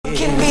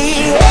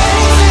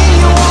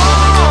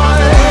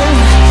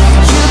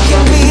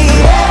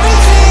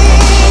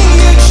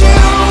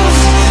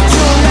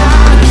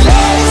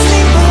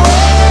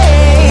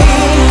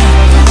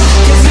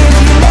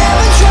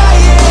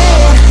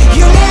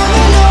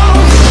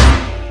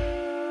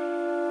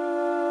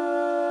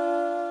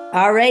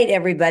All right,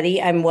 everybody.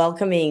 I'm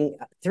welcoming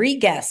three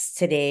guests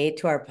today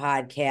to our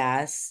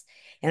podcast,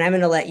 and I'm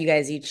going to let you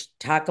guys each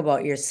talk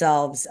about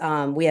yourselves.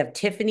 We have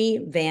Tiffany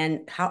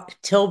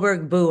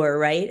Tilburg Boer,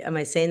 right? Am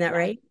I saying that Yeah,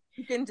 right?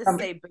 you can just From,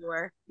 say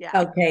Brewer. Yeah.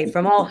 okay,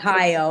 from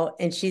Ohio,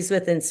 and she's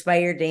with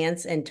Inspire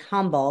Dance and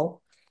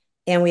Tumble.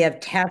 And we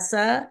have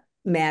Tessa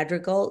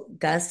Madrigal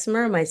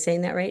Gusmer. Am I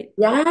saying that right?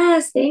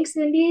 Yes, thanks,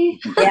 Cindy.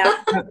 Yeah,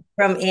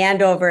 from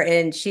Andover,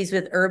 and she's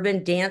with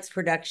Urban Dance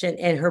Production,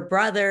 and her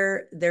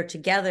brother, they're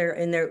together,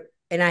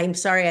 and I'm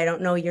sorry, I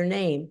don't know your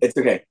name. It's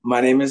okay. My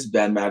name is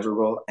Ben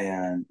Madrigal,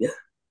 and yeah,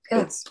 Good.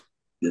 that's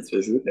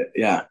basically it.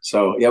 Yeah.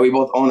 So yeah, we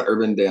both own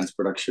Urban Dance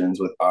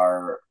Productions with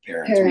our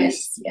parents.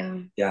 Parents, yeah.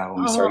 Yeah,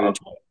 when we started Oh, in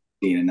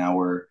 2018, and now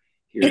we're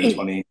here in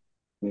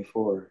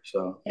 2024.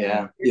 So Yeah.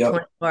 yeah, you're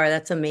yep, 24.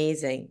 That's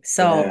amazing.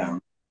 So, yeah,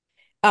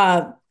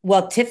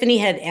 well, Tiffany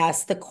had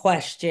asked the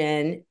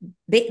question.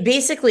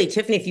 Basically,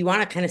 Tiffany, if you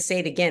want to kind of say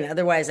it again,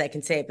 otherwise I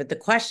can say it. But the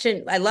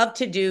question, I love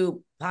to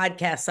do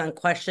podcasts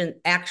on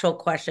actual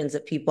questions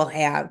that people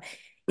have.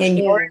 And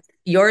Yeah.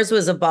 yours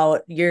was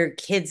about your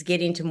kids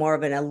getting to more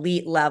of an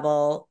elite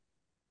level.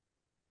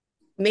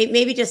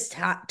 Maybe just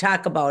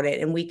talk about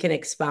it and we can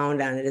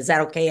expound on it. Is that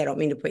okay? I don't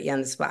mean to put you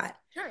on the spot.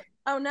 Sure.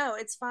 Oh no,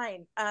 it's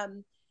fine.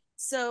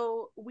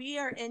 So we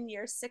are in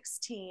year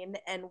 16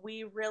 and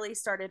we really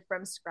started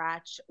from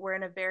scratch. We're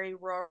in a very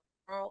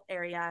rural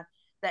area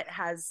that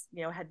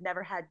had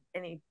never had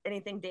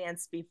anything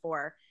dance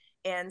before.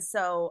 And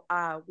so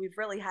we've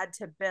really had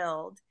to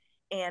build,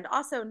 and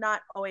also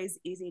not always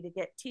easy to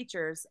get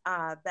teachers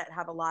that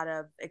have a lot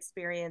of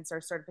experience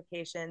or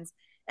certifications.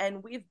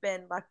 And we've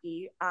been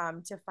lucky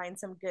to find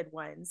some good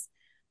ones.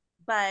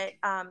 But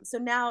so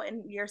now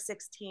in year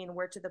 16,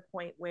 we're to the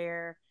point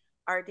where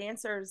our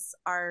dancers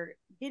are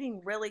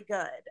getting really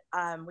good.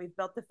 We've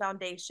built the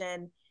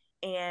foundation,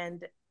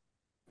 and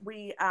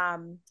we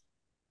um,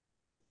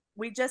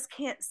 we just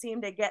can't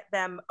seem to get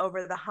them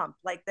over the hump.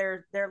 Like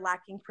they're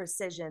lacking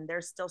precision. They're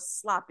still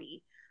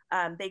sloppy.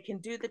 They can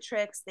do the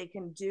tricks, they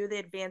can do the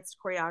advanced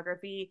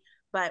choreography,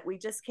 but we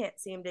just can't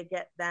seem to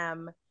get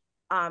them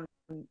um,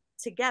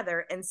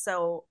 together. And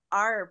so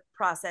our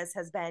process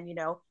has been,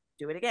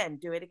 do it again,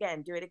 do it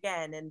again, do it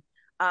again. And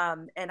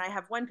I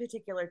have one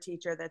particular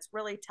teacher that's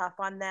really tough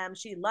on them.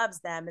 She loves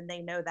them and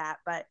they know that,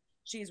 but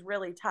she's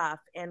really tough.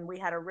 And we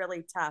had a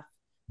really tough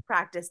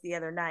practice the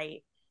other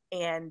night.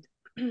 And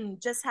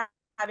just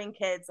having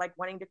kids like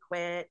wanting to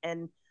quit,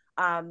 and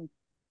um,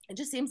 it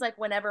just seems like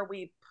whenever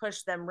we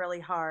push them really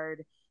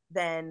hard,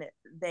 then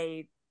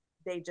they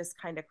just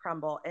kind of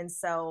crumble. And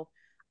so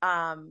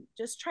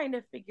just trying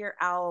to figure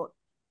out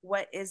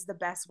what is the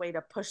best way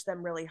to push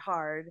them really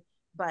hard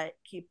but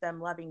keep them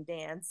loving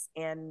dance,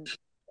 and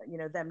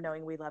them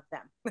knowing we love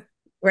them.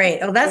 Right.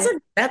 Oh, Yeah.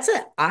 that's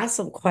an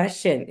awesome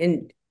question.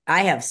 And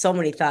I have so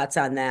many thoughts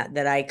on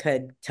that I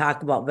could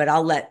talk about, but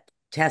I'll let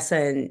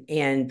Tessa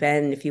and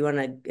Ben, if you want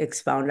to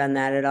expound on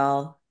that at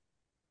all.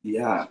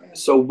 yeah.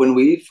 So when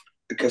we've,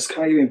 I guess,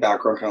 kind of giving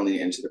background kind of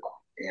into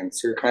the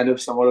answer, kind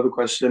of somewhat of the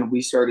question,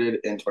 we started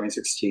in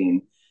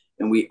 2016.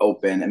 And we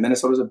opened, and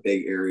Minnesota's a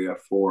big area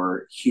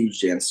for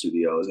huge dance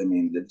studios. I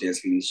mean, the dance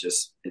community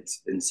is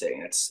it's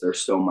insane. There's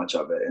so much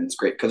of it, and it's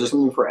great because there's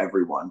something for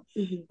everyone.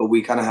 Mhm. But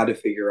we kind of had to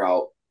figure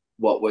out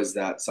what was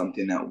that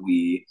something that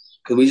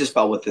because we just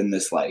fell within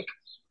this, like,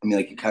 I mean,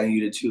 like you kind of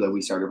you did too, like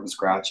we started from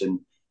scratch, and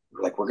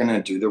we're like, we're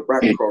gonna do the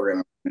rec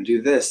program and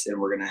do this,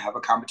 and we're gonna have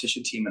a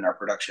competition team, and our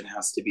production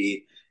has to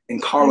be in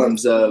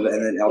columns of,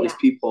 and then all these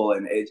people,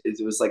 and it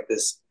was like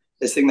this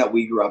thing that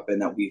we grew up in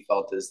that we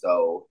felt as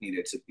though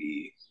needed to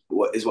be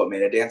what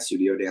made a dance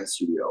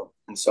studio.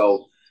 And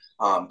so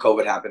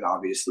COVID happened,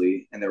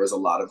 obviously, and there was a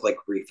lot of like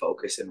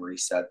refocus and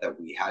reset that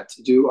we had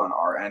to do on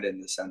our end,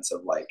 in the sense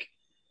of like,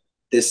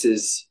 this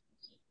is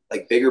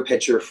like bigger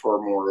picture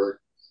for more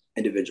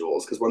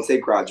individuals, because once they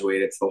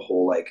graduate, it's the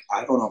whole like,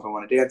 I don't know if I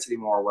want to dance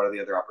anymore, what are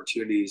the other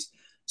opportunities.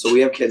 So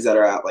we have kids that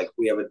are at, like,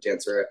 we have a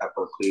dancer at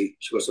Berkeley,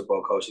 she goes to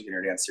Boco, she's getting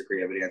her dance degree.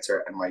 I have a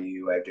dancer at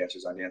NYU, I have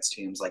dancers on dance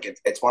teams. Like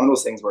it's one of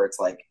those things where it's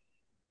like,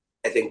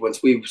 I think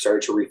once we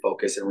started to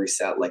refocus and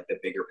reset like the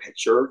bigger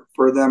picture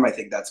for them, I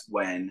think that's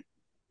when,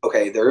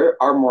 okay, there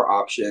are more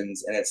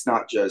options, and it's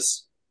not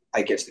just,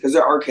 I guess, because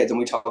there are kids, and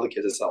we tell the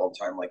kids this all the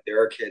time, like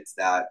there are kids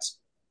that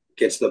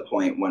get to the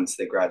point once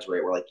they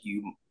graduate where like,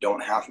 you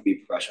don't have to be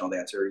a professional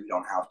dancer, you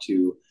don't have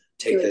to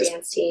take Do a this,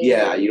 dance team.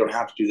 yeah, you don't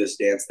have to do this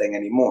dance thing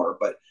anymore,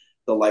 but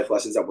the life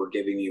lessons that we're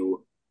giving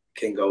you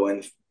can go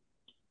in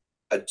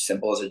as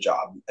simple as a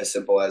job, as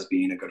simple as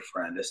being a good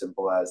friend, as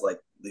simple as like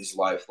these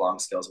lifelong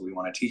skills we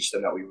want to teach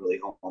them that we really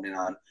hone in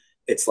on.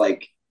 It's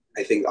like,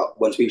 I think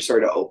once we've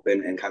started to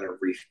open and kind of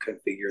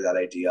reconfigure that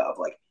idea of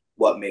like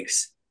what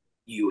makes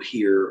you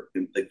here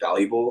like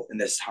valuable in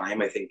this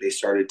time, I think they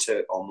started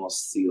to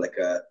almost see like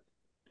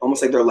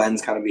almost like their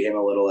lens kind of became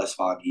a little less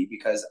foggy,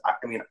 because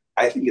I mean,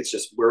 I think it's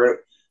just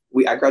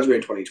I graduated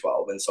in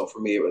 2012, and so for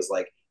me it was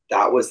like,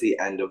 that was the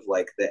end of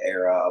like the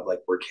era of like,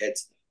 where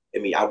kids, I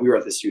mean, we were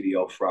at the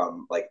studio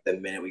from like the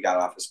minute we got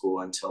off of school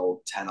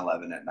until 10,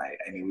 11 at night.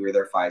 I mean, we were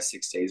there 5,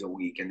 6 days a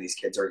week, and these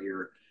kids are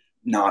here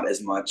not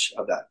as much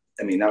of that.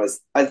 I mean,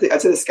 I'd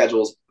say the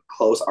schedule's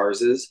close,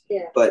 ours is,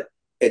 Yeah. but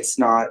it's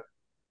not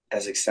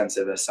as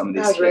extensive as some of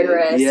these As kids.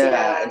 rigorous, Yeah.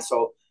 yeah. And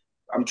so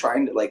I'm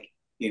trying to like,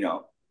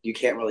 you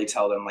can't really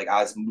tell them like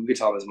as we could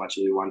tell them as much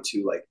as we want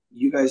to, like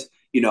you guys,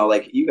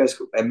 like you guys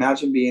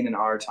imagine being in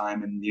our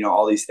time and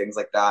all these things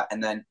like that.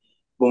 And then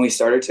when we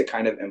started to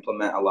kind of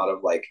implement a lot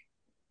of like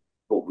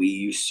what we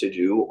used to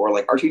do, or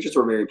like our teachers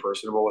were very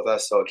personable with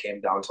us. So it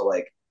came down to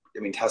like, I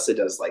mean, Tessa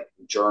does like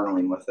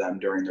journaling with them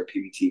during their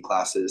PBT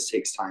classes,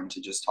 takes time to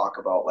just talk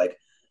about like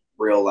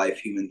real life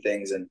human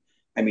things. And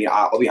I mean,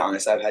 I'll be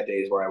honest, I've had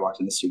days where I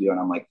walked in the studio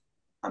and I'm like,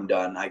 I'm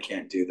done. I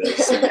can't do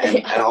this.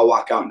 And I'll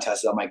walk out and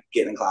test it. I'm like,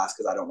 get in class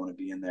because I don't want to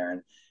be in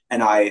there.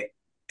 And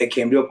it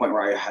came to a point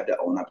where I had to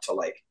own up to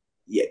like,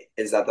 yeah,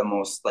 is that the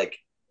most like,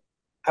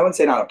 I wouldn't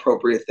say not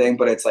appropriate thing,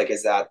 but it's like,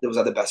 was that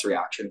the best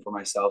reaction for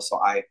myself? So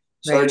I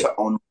started to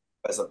own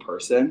as a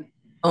person.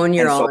 Own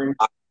your And so own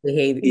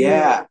behavior.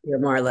 yeah. You're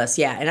more or less.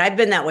 Yeah. And I've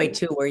been that way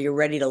too, where you're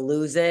ready to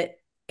lose it.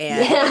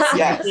 And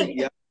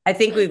Yeah. I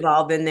think we've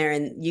all been there,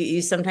 and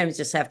you sometimes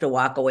just have to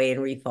walk away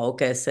and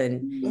refocus.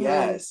 And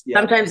Yes.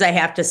 sometimes I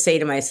have to say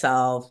to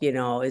myself,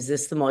 is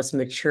this the most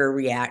mature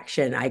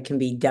reaction I can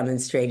be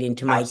demonstrating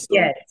to my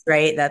Absolutely. kids?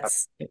 Right.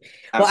 That's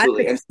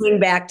Absolutely. Well, I'm going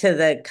back to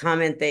the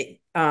comment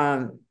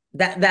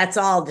that that's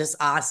all just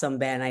awesome,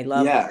 Ben. I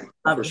love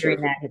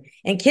hearing that.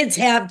 And kids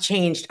have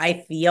changed,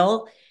 I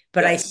feel,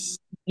 but yes.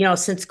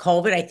 Since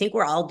COVID, I think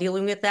we're all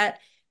dealing with that,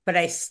 but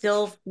I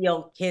still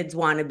feel kids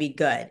want to be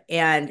good.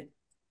 And,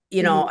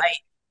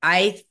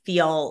 I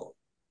feel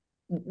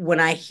when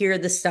I hear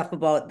the stuff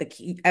about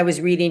I was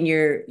reading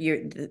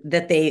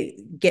that they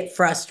get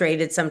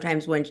frustrated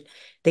sometimes when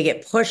they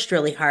get pushed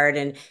really hard.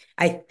 And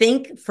I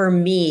think for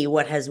me,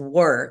 what has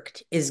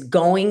worked is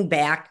going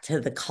back to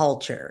the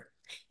culture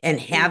and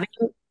having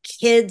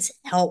kids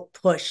help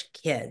push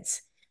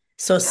kids.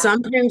 So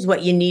sometimes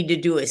what you need to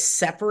do is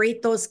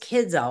separate those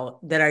kids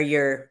out that are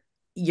your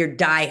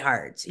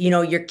diehards,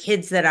 your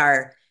kids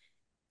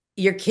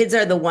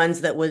are the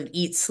ones that would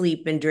eat,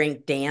 sleep, and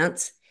drink,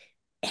 dance.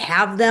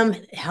 Have them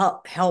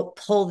help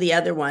pull the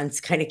other ones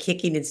kind of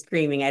kicking and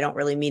screaming. I don't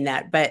really mean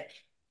that, but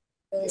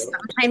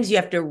sometimes you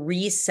have to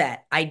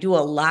reset. I do a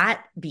lot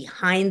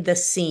behind the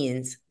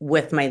scenes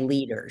with my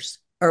leaders,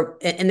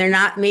 and they're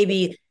not,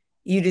 maybe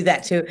you do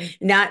that too.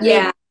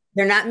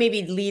 They're not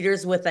maybe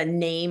leaders with a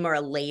name or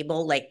a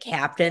label like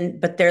captain,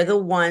 but they're the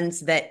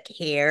ones that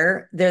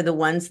care. They're the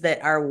ones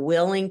that are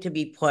willing to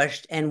be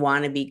pushed and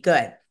want to be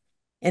good.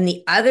 And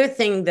the other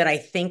thing that I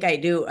think I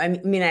do, I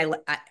mean,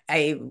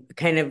 I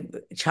kind of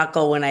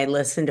chuckle when I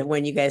listen to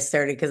when you guys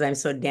started because I'm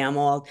so damn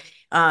old.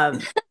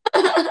 That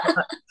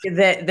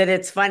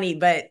it's funny,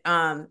 but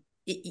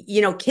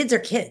kids are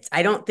kids.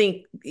 I don't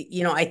think,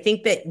 I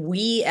think that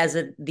we as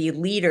the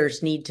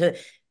leaders need to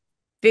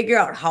figure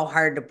out how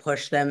hard to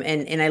push them.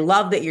 And I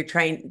love that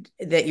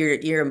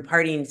you're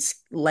imparting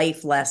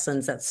life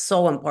lessons. That's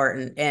so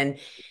important. And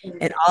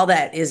all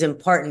that is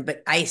important.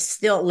 But I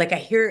still, like,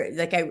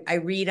 I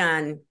read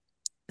on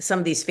some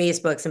of these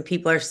Facebooks and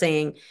people are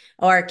saying,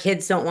 oh, our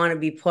kids don't want to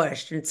be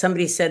pushed. And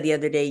somebody said the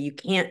other day, you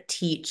can't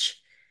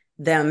teach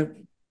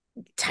them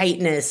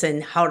tightness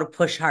and how to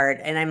push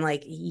hard. And I'm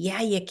like, yeah,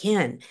 you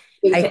can.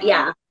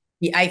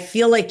 I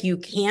feel like you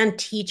can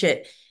teach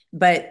it.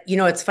 But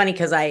it's funny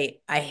because I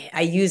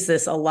use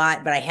this a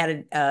lot, but I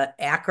had a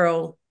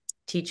acro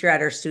teacher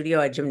at our studio,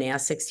 a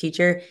gymnastics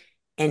teacher,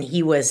 and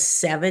he was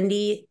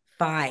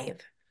 75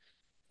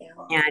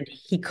 and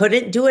he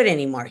couldn't do it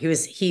anymore.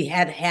 He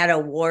had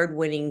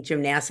award-winning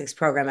gymnastics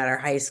program at our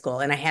high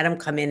school, and I had him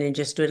come in and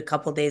just do it a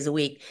couple days a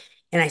week.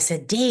 And I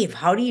said, Dave,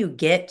 how do you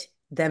get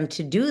them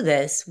to do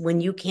this when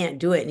you can't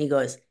do it? And he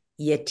goes,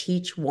 you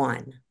teach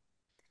one.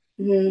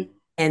 Mm-hmm.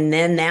 And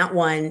then that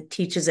one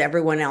teaches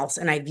everyone else.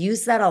 And I've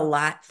used that a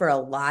lot for a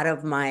lot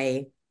of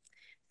my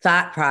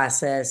thought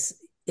process,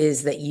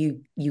 is that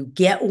you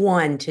get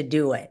one to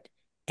do it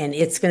and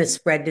it's going to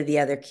spread to the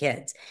other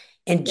kids.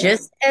 And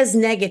just as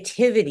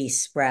negativity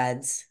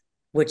spreads,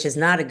 which is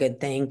not a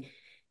good thing,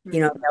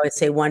 I would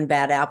say one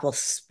bad apple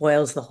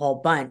spoils the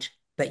whole bunch,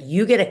 but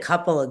you get a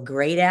couple of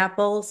great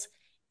apples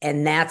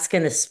and that's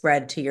going to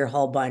spread to your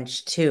whole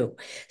bunch too.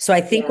 So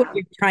I think when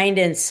you're trying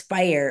to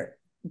inspire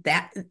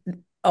that,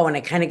 and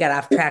I kind of got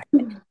off track.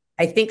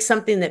 I think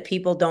something that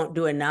people don't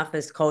do enough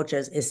as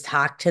coaches is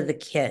talk to the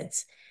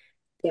kids.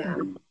 Yeah.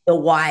 The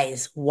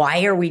whys.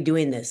 Why are we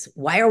doing this?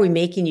 Why are we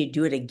making you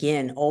do it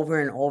again over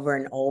and over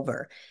and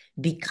over?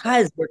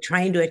 Because we're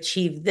trying to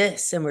achieve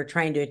this and we're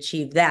trying to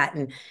achieve that.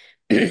 And,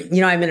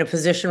 I'm in a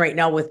position right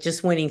now with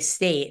just winning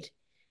state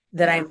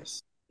that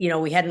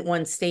we hadn't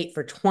won state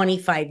for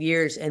 25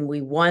 years and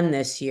we won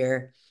this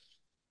year.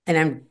 And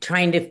I'm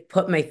trying to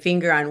put my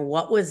finger on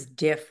what was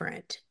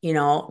different,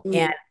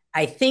 and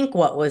I think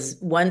what was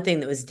one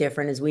thing that was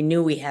different is we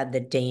knew we had the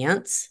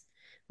dance,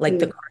 like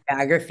the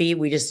choreography.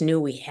 We just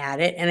knew we had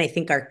it. And I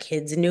think our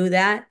kids knew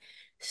that.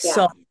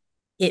 So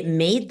it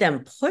made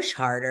them push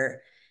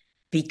harder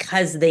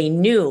because they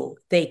knew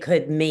they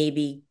could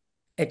maybe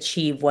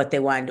achieve what they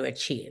wanted to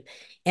achieve.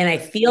 And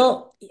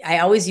I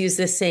always use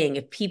this saying,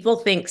 if people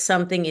think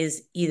something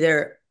is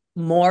either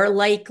more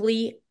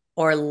likely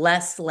or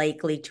less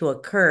likely to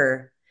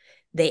occur,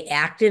 they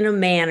act in a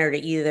manner to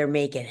either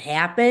make it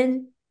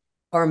happen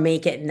or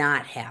make it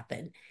not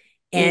happen.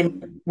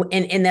 And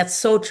that's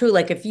so true.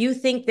 Like if you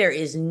think there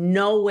is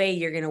no way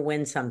you're going to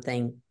win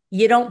something,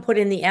 you don't put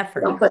in the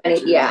effort. Don't put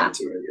any, yeah.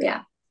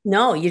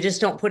 No, you just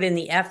don't put in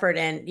the effort.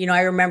 And,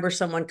 I remember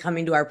someone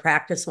coming to our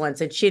practice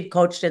once, and she had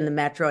coached in the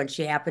Metro, and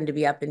she happened to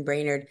be up in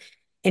Brainerd.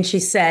 And she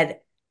said,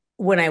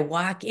 when I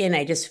walk in,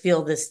 I just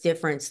feel this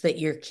difference that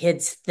your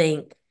kids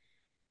think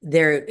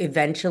they're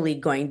eventually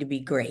going to be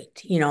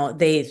great.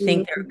 They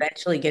think they're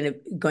eventually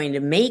going to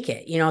make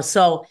it,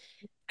 so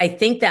I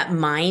think that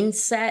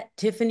mindset,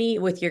 Tiffany,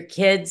 with your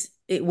kids,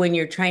 when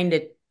you're trying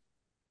to,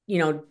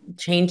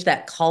 change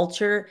that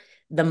culture,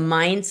 the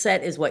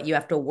mindset is what you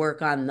have to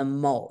work on the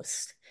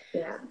most.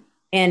 Yeah.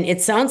 And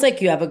it sounds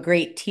like you have a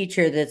great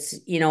teacher that's,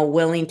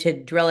 willing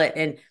to drill it.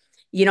 And,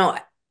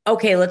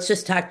 okay, let's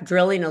just talk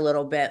drilling a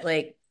little bit.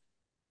 Like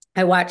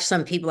I watch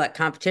some people at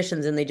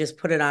competitions and they just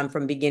put it on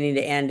from beginning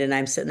to end. And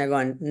I'm sitting there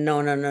going, no.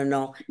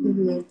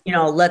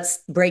 Let's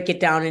break it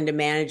down into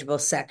manageable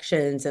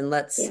sections and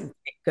let's make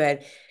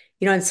good.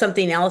 And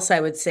something else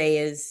I would say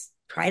is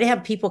try to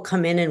have people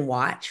come in and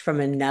watch from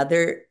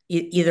another,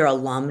 either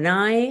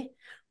alumni,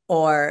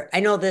 or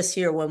I know this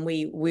year when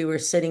we were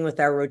sitting with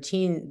our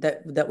routine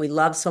that we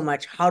love so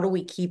much, how do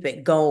we keep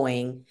it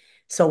going?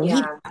 So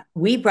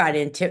we brought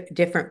in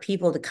different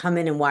people to come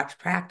in and watch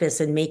practice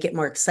and make it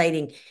more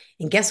exciting.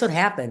 And guess what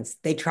happens?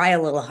 They try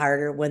a little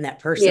harder when that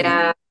person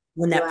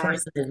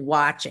person is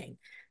watching.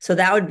 So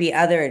that would be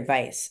other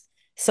advice.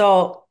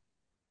 So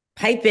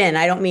pipe in.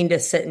 I don't mean to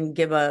sit and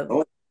give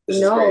No,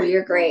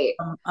 you're great.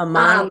 A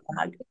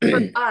monologue.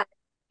 For us,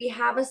 we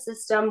have a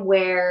system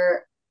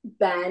where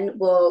Ben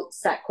will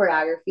set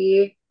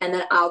choreography and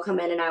then I'll come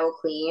in and I will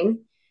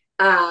clean.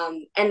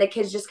 And the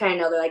kids just kind of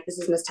know, they're like, this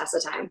is Miss Tessa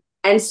time.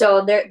 And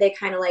so they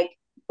kind of like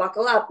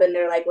buckle up and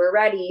they're like, we're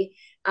ready.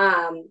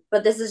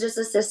 But this is just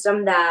a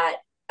system that,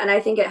 and I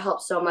think it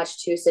helps so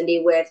much too,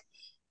 Cindy, with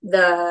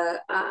the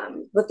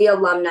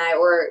alumni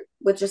or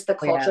with just the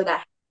culture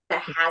that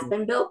has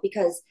been built,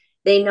 because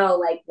they know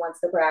like once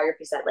the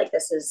choreography set, like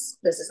this is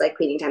like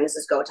cleaning time, this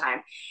is go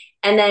time.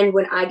 And then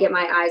when I get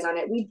my eyes on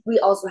it, we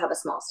also have a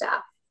small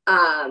staff.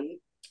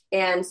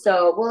 And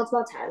so, well, it's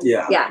about 10.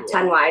 Yeah,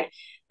 10 wide.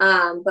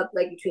 But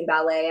like between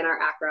ballet and our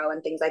acro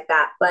and things like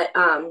that. But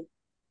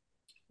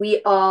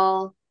we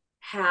all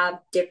have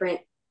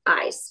different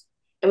eyes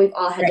and we've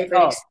all had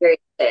different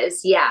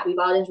experiences. Yeah, we've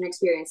all different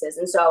experiences.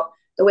 And so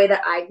the way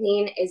that I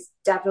clean is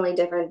definitely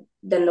different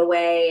than the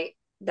way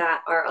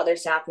that our other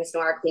staff, Miss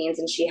Nora, cleans.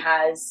 And she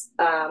has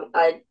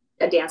a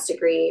dance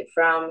degree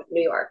from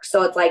New York.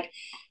 So it's like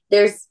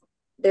there's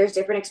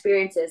different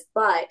experiences.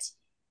 But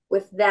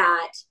with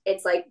that,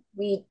 it's like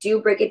we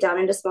do break it down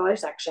into smaller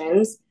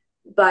sections,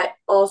 but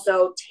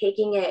also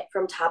taking it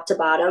from top to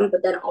bottom,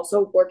 but then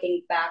also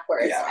working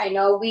backwards. Yeah. I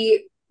know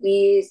we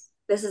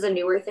this is a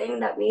newer thing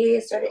that we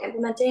started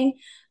implementing,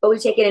 but we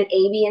take it in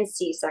A, B, and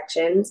C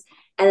sections.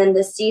 And then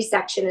the C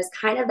section is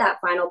kind of that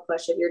final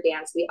push of your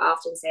dance. We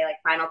often say like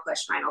final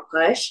push, final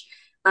push.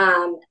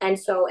 And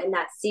so in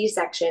that C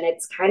section,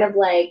 it's kind of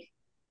like,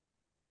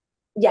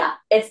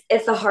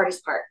 it's the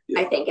hardest part.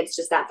 I think it's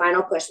just that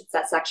final push. It's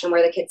that section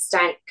where the kids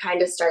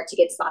kind of start to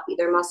get sloppy.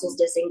 Their muscles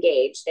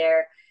disengage.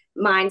 Their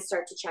minds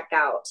start to check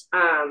out.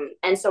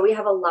 And so we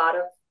have a lot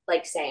of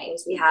like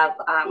sayings. We have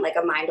like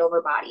a mind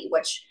over body,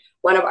 which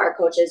one of our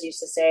coaches used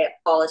to say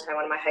all the time,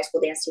 one of my high school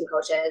dance team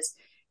coaches,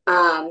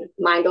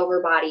 mind over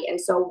body. And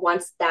so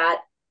once that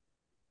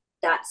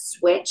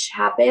switch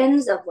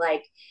happens of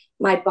like,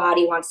 my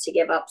body wants to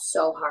give up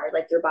so hard,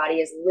 like your body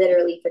is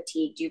literally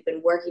fatigued, you've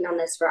been working on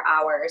this for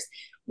hours.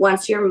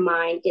 Once your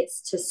mind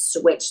gets to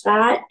switch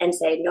that and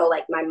say, no,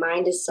 like my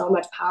mind is so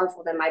much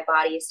powerful than my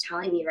body is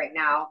telling me right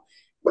now,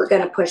 we're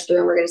going to push through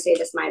and we're going to say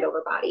this mind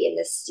over body in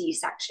this C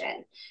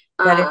section.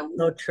 That is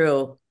so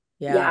true.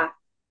 Yeah.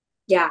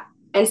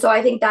 And so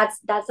I think that's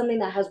something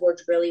that has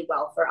worked really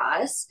well for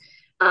us.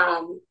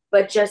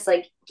 But just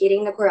like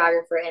getting the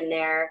choreographer in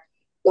there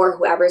or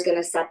whoever's going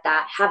to set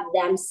that, have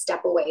them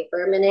step away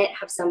for a minute,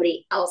 have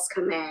somebody else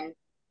come in.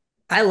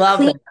 I love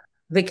it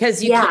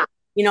because you can't,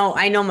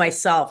 I know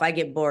myself, I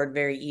get bored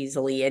very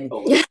easily. And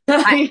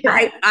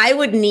I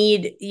would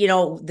need,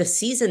 the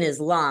season is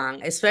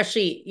long,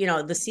 especially,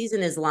 the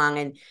season is long.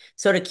 And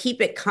so to keep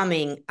it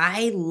coming,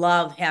 I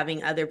love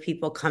having other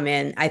people come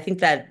in. I think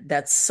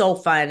that's so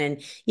fun.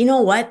 And you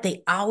know what?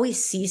 They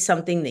always see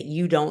something that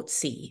you don't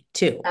see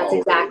too. That's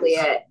exactly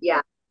it. Yeah.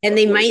 And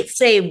they might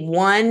say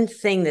one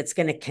thing that's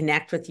going to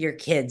connect with your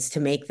kids to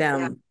make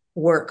them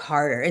work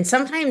harder. And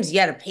sometimes you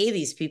got to pay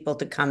these people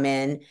to come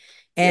in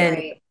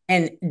and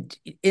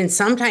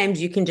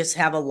sometimes you can just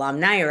have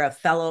alumni or a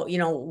fellow,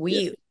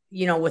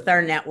 with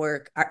our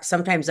network,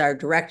 sometimes our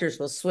directors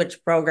will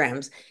switch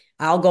programs.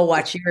 I'll go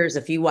watch yours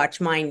if you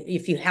watch mine.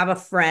 If you have a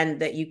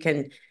friend that you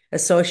can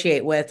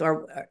associate with,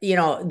 or,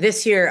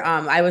 this year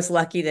I was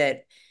lucky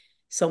that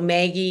So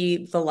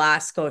Maggie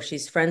Velasco,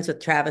 she's friends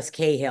with Travis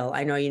Cahill.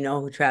 I know you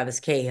know who Travis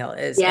Cahill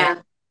is. Yeah.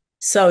 And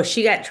so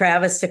she got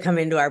Travis to come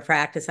into our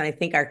practice, and I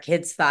think our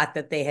kids thought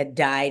that they had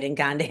died and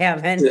gone to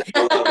heaven. Yeah,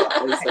 I love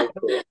that. It's so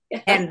cool.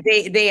 And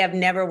they have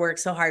never worked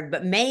so hard.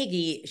 But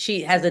Maggie,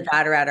 she has a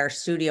daughter at our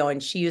studio,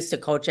 and she used to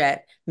coach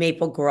at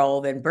Maple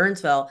Grove and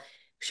Burnsville.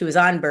 She was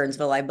on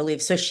Burnsville, I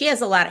believe. So she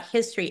has a lot of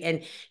history.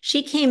 And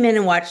she came in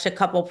and watched a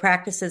couple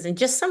practices, and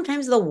just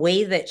sometimes the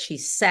way that she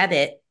said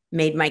it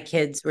made my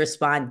kids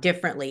respond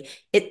differently.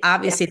 It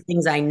obviously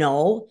things I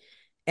know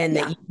and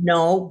that you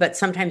know, but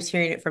sometimes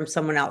hearing it from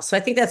someone else. So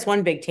I think that's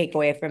one big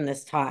takeaway from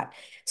this talk.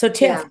 So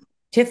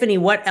Tiffany,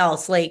 what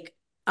else? Like,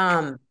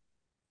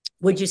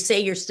 would you say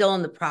you're still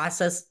in the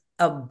process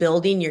of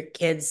building your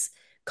kids'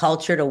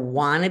 culture to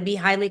want to be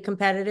highly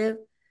competitive?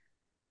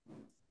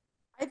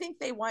 I think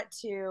they want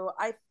to.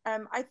 I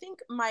think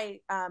my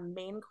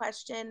main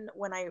question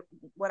when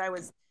what I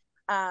was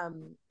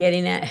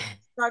getting at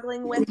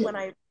struggling with when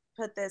I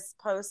put this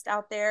post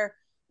out there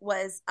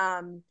was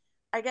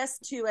I guess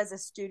too, as a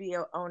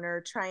studio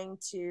owner, trying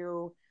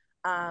to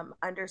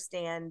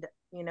understand,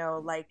 you know,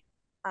 like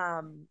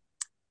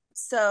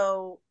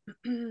so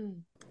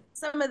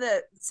some of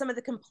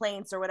the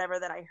complaints or whatever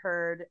that I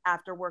heard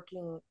after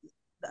working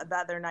the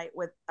other night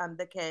with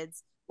the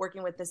kids,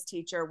 working with this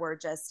teacher, were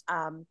just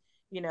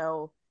you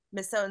know,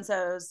 Miss So and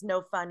So's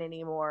no fun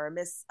anymore.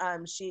 Miss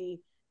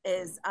she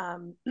is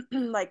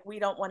like, we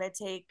don't want to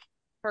take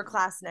her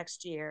class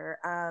next year.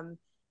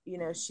 You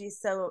know,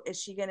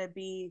 is she gonna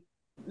be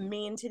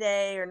mean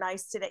today or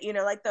nice today? You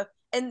know, like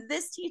and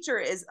this teacher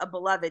is a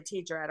beloved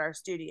teacher at our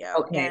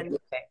studio. And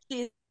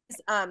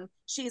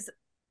she's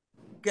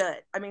good.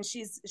 I mean,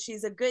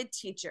 she's a good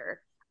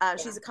teacher.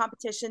 She's a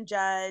competition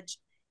judge,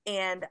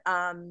 and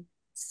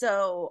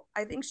so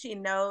I think she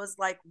knows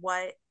like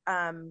what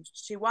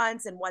she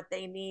wants and what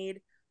they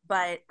need.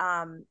 But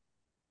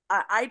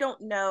I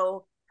don't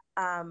know,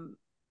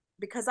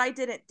 because I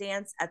didn't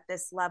dance at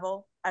this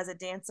level as a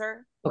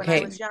dancer when I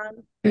was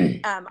young.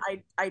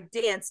 I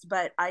danced,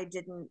 but I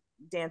didn't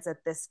dance at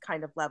this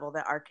kind of level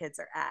that our kids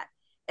are at.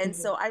 And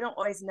so I don't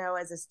always know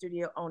as a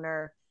studio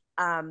owner,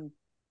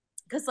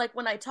 because like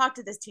when I talk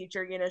to this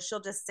teacher, you know, she'll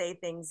just say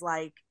things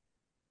like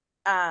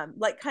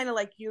kind of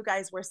like you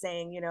guys were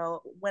saying, you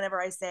know,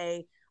 whenever I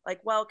say like,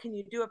 well, can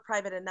you do a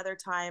private another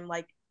time?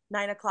 Like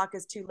 9 o'clock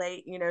is too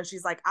late. You know,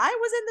 she's like, I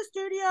was in the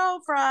studio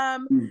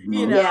from,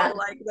 you know,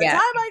 like the time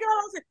I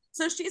got.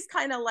 So she's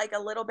kind of like a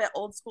little bit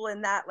old school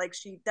in that, like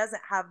she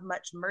doesn't have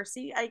much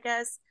mercy, I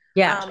guess,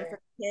 for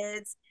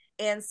kids.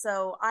 And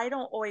so I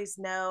don't always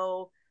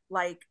know,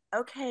 like,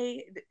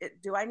 okay,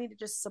 do I need to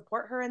just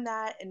support her in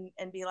that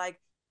and be like,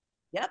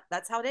 yep,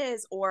 that's how it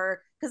is?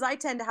 Or because I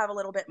tend to have a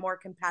little bit more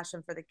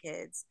compassion for the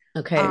kids.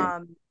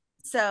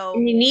 So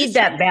and you need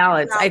that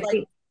balance. I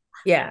think,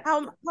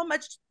 how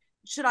much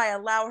should I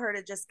allow her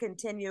to just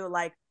continue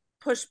like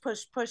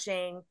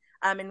pushing?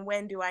 And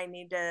when do I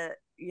need to,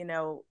 you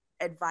know,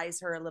 advise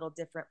her a little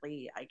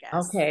differently, I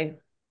guess. Okay.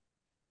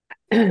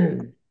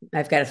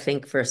 I've got to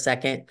think for a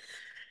second.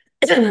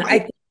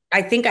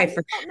 I think I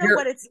for don't know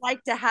what it's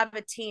like to have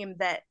a team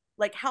that,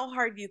 like, how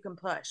hard you can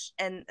push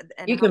and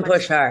you can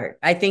push hard.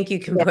 I think you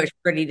can push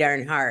pretty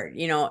darn hard,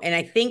 you know, and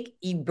I think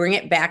you bring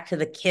it back to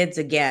the kids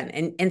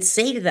again and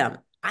say to them,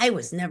 I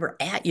was never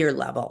at your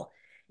level.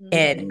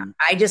 And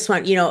I just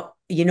want, you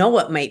know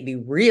what might be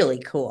really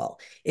cool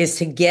is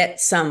to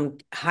get some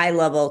high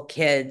level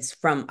kids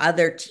from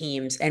other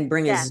teams and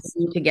bring a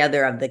Zoom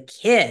together of the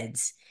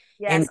kids.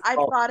 Yes, I've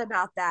thought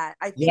about that.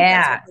 I think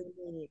that's what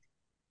we need.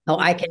 Oh,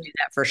 I can do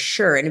that for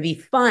sure. And it'd be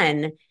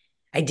fun.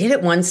 I did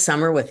it one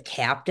summer with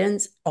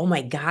captains. Oh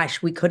my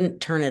gosh, we couldn't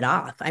turn it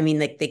off. I mean,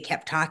 they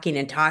kept talking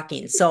and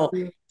talking. So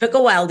it took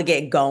a while to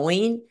get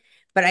going.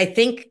 But I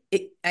think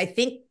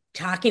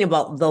talking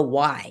about the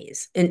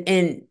whys and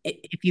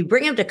if you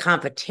bring them to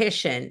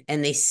competition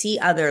and they see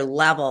other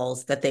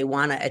levels that they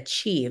want to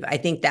achieve, I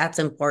think that's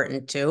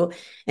important too.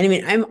 And I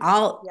mean,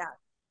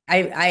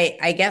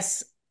 I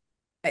guess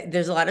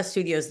there's a lot of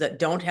studios that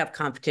don't have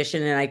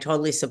competition, and I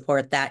totally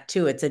support that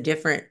too. It's a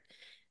different,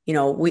 you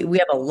know, we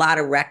have a lot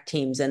of rec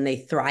teams and they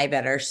thrive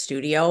at our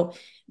studio,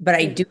 but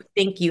I do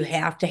think you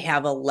have to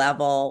have a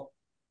level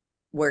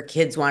where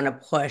kids want to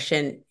push,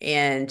 and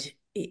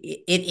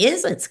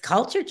it's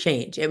culture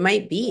change. It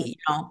might be,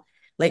 you know,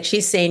 like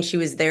she's saying she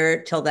was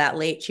there till that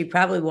late. She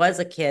probably was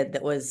a kid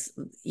that was,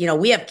 you know,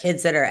 we have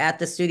kids that are at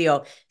the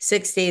studio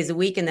 6 days a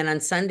week, and then on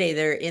Sunday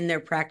they're in there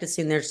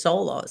practicing their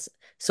solos.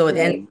 So it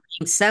ends up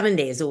being 7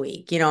 days a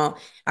week. You know,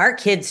 our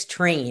kids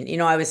train. You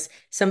know,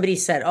 somebody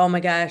said, oh my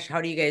gosh, how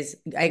do you guys?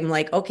 I'm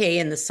like, okay,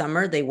 in the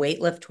summer, they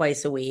weight lift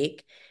twice a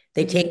week.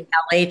 They take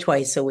LA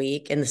twice a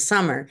week. In the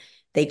summer,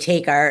 they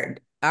take our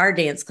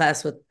dance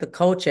class with the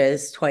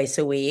coaches twice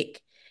a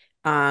week.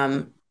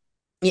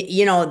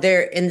 You know,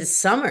 they're in the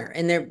summer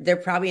and they're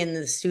probably in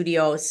the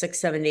studio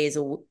 6-7 days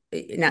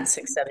not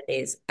 6-7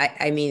 days.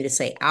 I mean to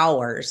say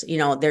hours. You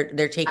know,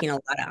 they're taking a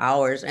lot of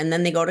hours, and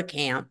then they go to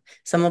camp.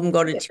 Some of them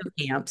go to 2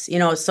 camps. You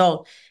know,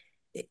 so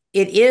it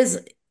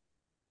is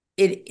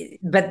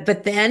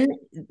but then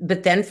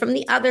from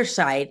the other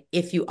side,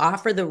 if you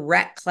offer the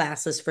rec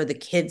classes for the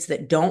kids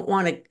that don't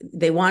want to,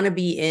 they want to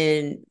be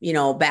in,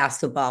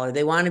 basketball, or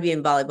they want to be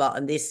in volleyball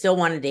and they still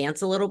want to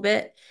dance a little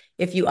bit.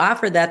 If you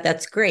offer that,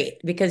 that's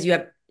great, because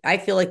I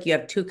feel like you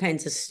have two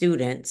kinds of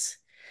students.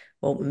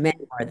 Well, many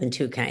more than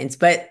two kinds,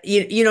 but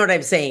you know what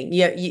I'm saying?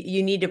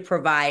 You need to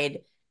provide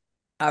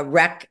a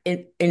rec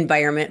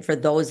environment for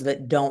those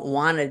that don't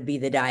want to be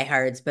the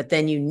diehards. But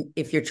then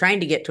if you're trying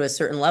to get to a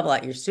certain level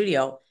at your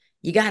studio,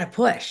 you got to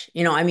push.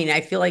 I mean,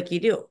 I feel like you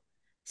do.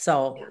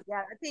 So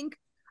yeah,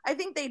 I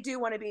think they do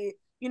want to be,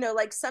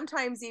 like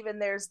sometimes even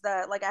there's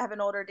I have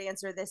an older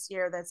dancer this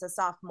year that's a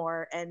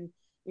sophomore, and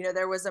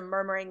there was a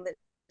murmuring that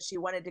she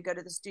wanted to go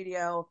to the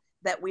studio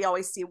that we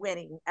always see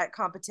winning at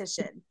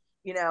competition,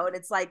 and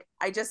it's like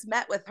I just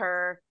met with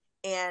her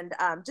and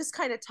just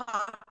kind of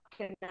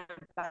talking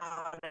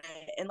about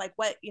it and like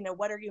what do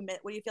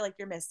you feel like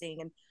you're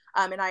missing,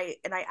 and I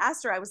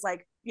asked her, I was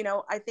like,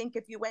 I think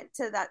if you went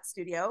to that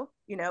studio,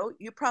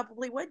 you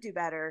probably would do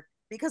better,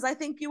 because I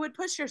think you would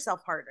push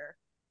yourself harder.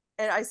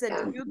 And I said,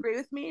 do you agree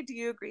with me? Do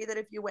you agree that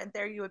if you went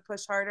there you would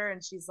push harder?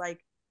 And she's like,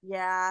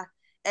 yeah.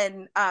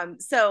 And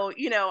so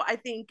I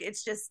think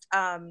it's just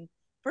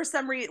for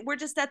some reason we're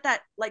just at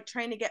that, like,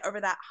 trying to get over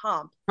that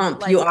hump.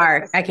 Like, you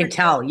are, I can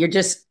tell you're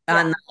just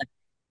on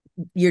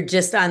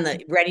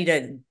the ready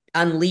to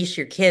unleash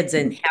your kids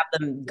and have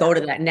them go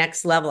to that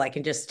next level. I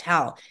can just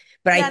tell.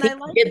 But I think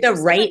you did the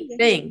right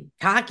thing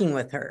talking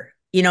with her.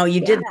 You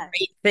did the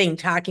right thing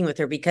talking with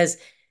her, because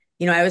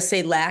I always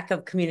say lack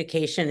of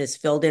communication is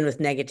filled in with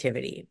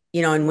negativity.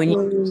 And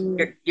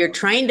when you're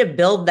trying to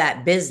build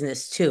that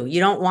business too, you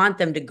don't want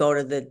them to go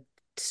to the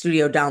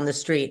studio down the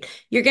street.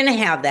 You're going to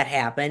have that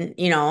happen.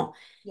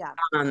 Yeah.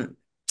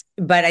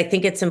 But I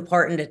think it's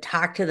important to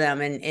talk to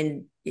them,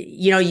 and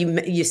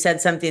you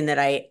said something that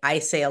I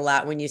say a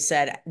lot when you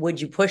said,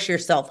 would you push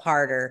yourself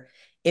harder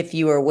if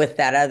you were with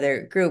that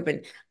other group?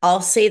 And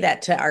I'll say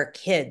that to our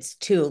kids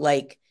too.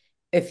 Like,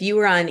 if you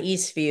were on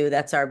Eastview,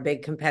 that's our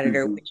big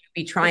competitor, would you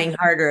be trying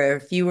harder?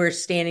 If you were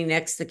standing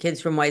next to kids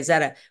from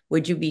Wayzata,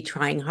 would you be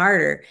trying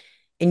harder?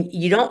 And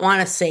you don't want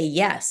to say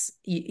yes.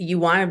 You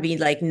want to be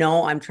like,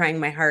 no, I'm trying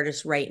my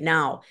hardest right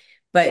now.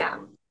 But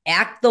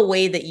act the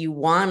way that you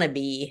want to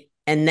be,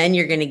 and then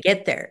you're going to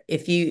get there.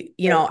 If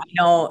I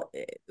know,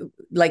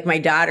 like my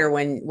daughter,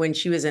 when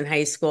she was in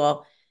high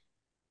school,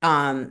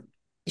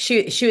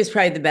 she was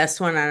probably the best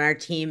one on our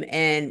team.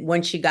 And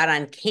when she got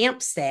on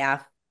camp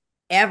staff,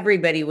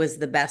 everybody was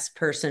the best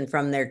person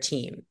from their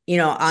team,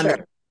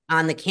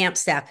 on the camp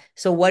staff.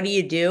 So what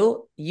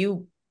do?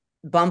 You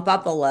bump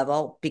up a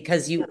level,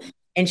 because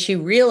and she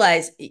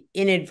realized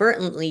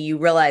inadvertently,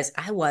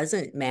 I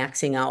wasn't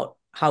maxing out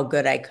how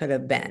good I could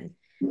have been.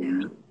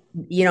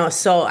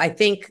 So I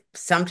think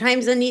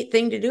sometimes a neat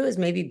thing to do is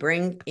maybe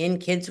bring in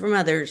kids from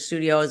other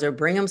studios, or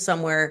bring them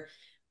somewhere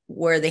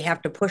where they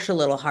have to push a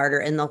little harder,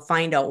 and they'll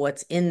find out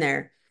what's in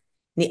there.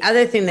 The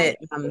other thing that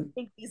I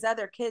think these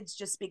other kids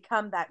just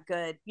become that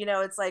good.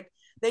 It's like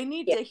they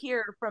need to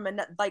hear from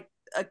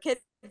a kid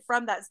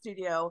from that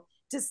studio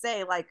to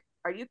say, like,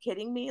 are you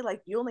kidding me?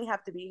 Like, you only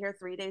have to be here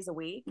 3 days a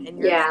week and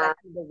you're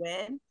expecting to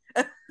win.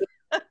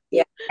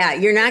 Yeah,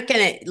 you're not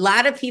gonna. A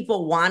lot of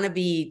people want to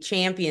be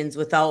champions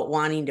without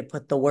wanting to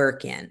put the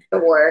work in.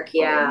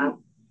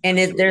 And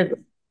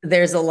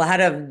there's a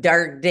lot of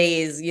dark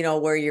days,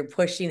 where you're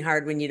pushing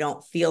hard when you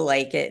don't feel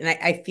like it. And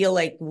I feel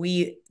like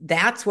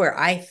that's where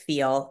I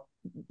feel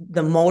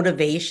the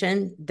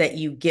motivation that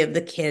you give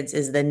the kids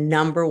is the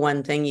number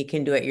one thing you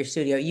can do at your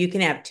studio. You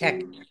can have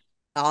tech,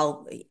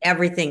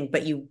 everything,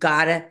 but you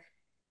gotta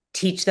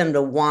teach them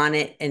to want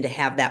it and to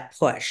have that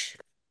push.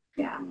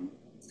 Yeah.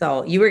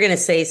 So you were going to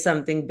say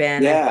something,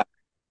 Ben. Yeah.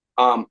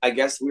 I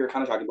guess we were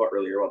kind of talking about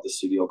earlier about the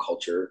studio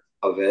culture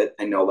of it.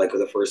 I know, like,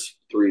 with the first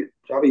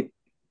probably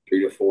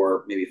 3 to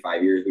 4, maybe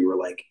 5 years, we were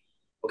like,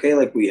 okay,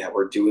 like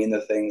we're doing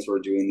the things, we're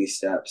doing these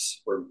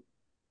steps, we're,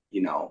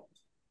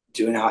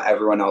 doing how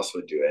everyone else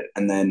would do it.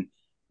 And then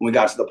when we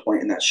got to the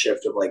point in that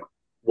shift of like,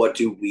 what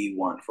do we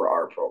want for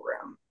our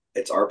program?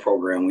 It's our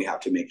program. We have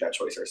to make that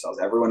choice ourselves.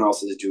 Everyone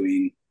else is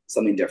doing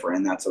something different,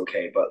 and that's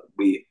okay. But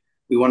we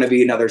want to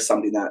be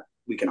something that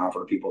we can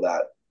offer people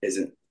that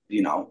isn't,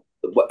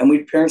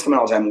 and parents come in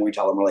all the time when we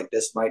tell them, we're like,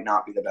 this might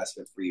not be the best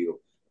fit for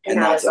you.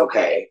 And that's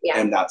okay. Yeah.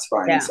 And that's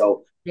fine. Yeah.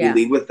 So we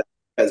lead with that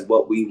as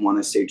what we want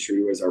to stay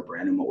true as our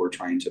brand and what we're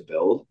trying to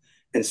build.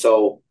 And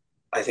so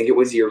I think it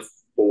was year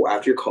 4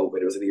 after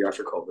COVID. It was the year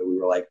after COVID. We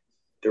were like,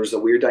 there was a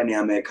weird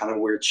dynamic, kind of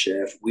a weird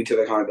shift. We took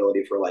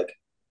accountability for like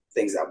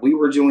things that we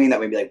were doing that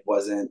maybe like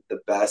wasn't the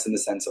best in the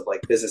sense of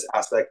like business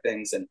aspect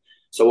things. And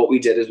so what we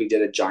did is we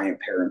did a giant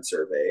parent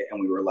survey,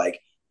 and we were like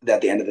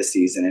at the end of the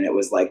season, and it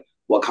was like,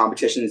 what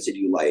competitions did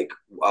you like?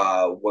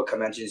 What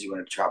conventions you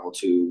want to travel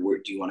to? Where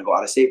do you want to go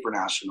out of state for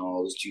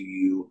nationals? Do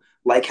you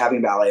like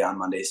having ballet on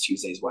Mondays,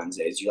 Tuesdays,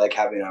 Wednesdays? Do you like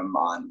having them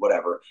on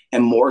whatever?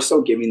 And more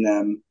so giving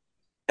them,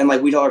 and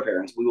like we tell our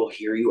parents, we will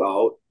hear you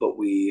out, but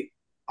we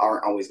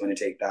aren't always going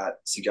to take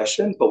that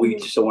suggestion, but we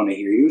still want to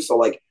hear you. So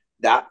like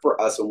that for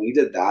us, when we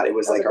did that, it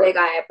was like a big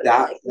eye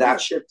opener. That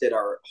shifted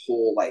our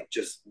whole, like,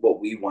 just what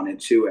we wanted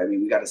to. I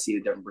mean, we got to see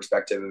a different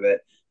perspective of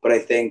it. But I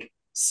think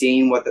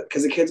seeing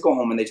because the kids go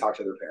home and they talk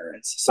to their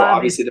parents. So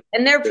obviously,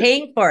 and they're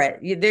paying for it.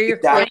 They're your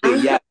clients.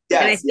 Yeah.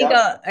 Yes, and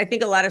I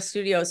think a lot of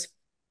studios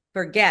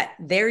forget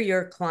they're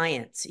your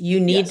clients. You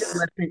need to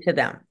listen to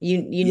them.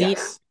 You need,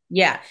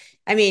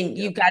 I mean,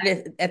 you got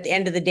to, at the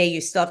end of the day,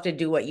 you still have to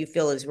do what you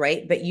feel is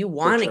right, but you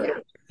want to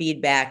get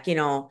feedback,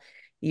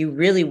 you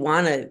really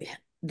want to,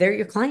 they're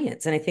your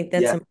clients. And I think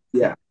that's,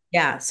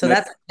 so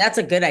that's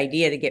a good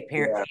idea to get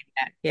parent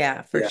feedback.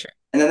 Yeah, for sure.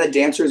 And then the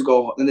dancers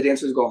go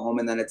home,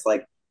 and then it's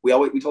like, we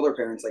told our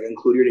parents, like,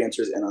 include your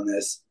dancers in on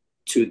this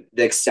to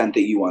the extent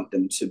that you want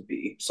them to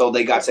be. So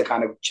they got to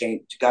kind of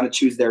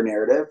choose their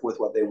narrative with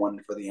what they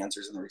wanted for the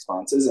answers and the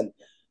responses. And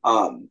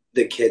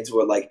the kids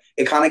would, like,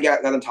 it kind of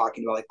got them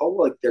talking about, like, oh,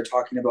 like, they're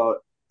talking about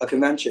a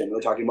convention, they're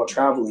talking about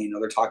traveling,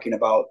 or they're talking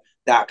about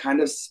that.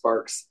 Kind of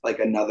sparks, like,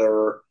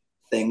 another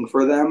thing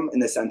for them, in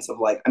the sense of,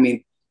 like, I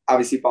mean,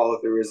 obviously follow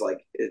through is, like,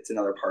 it's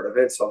another part of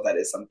it. So if that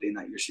is something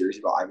that you're serious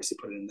about, obviously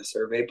put it in the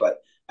survey. But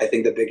I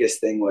think the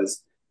biggest thing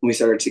was when we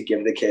started to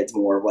give the kids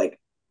more of, like,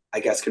 I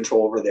guess,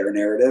 control over their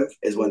narrative,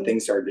 is when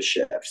things started to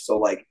shift. So,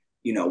 like,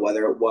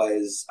 whether it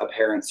was a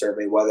parent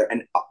survey,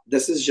 and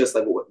this is just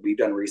like what we've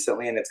done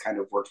recently, and it's kind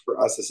of worked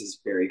for us. This is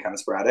very kind of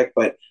sporadic,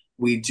 but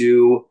we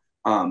do,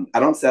 I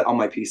don't set all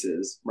my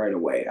pieces right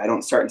away. I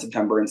don't start in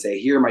September and say,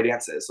 here are my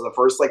dances. So the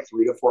first, like,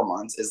 3 to 4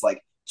 months is,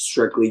 like,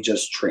 strictly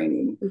just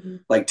training,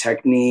 like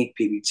technique,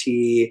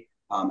 PBT,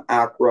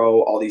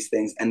 acro, all these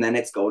things. And then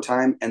it's go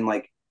time, and,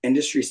 like,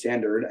 industry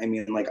standard. I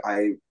mean, like,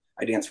 I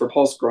danced for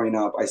Pulse growing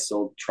up. I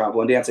still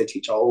travel and dance. I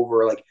teach all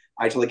over. Like,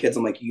 I tell the kids,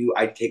 I'm like,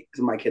 I take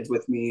my kids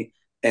with me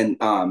and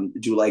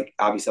do, like,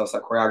 obviously also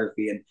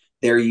choreography, and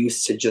they're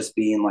used to just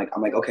being like,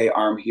 I'm like, okay,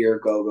 arm here,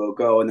 go, go,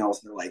 go. And then all of a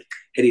sudden they're, like,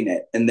 hitting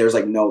it. And there's,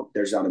 like, no,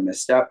 there's not a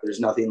misstep.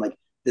 There's nothing. Like,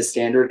 the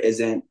standard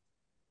isn't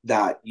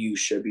that you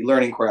should be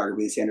learning choreography.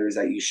 The standard is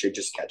that you should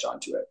just catch on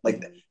to it.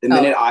 Like, the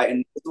minute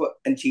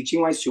and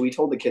teaching wise too, we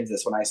told the kids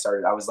this when I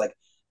started. I was like,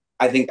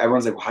 I think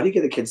everyone's like, well, how do you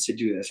get the kids to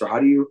do this? Or how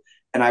do you,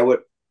 and I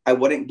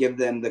wouldn't give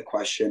them the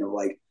question of,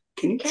 like,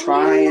 can you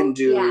try and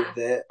do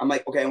this? I'm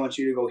like, okay, I want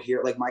you to go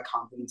here. Like, my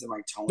confidence and my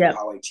tone of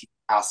how I teach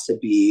has to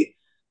be,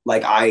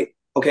 like, I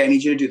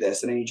need you to do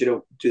this, and I need you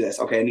to do this.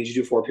 Okay, I need you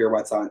to do 4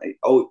 pirouettes on.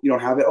 Oh, you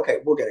don't have it? Okay,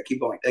 we'll get it. Keep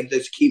going. Like,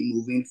 just keep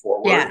moving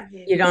forward. Yeah,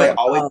 you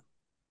don't.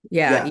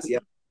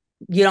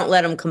 You don't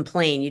let them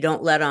complain. You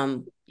don't let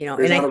them.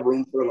 There's not a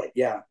room for, like,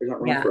 there's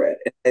not room for it.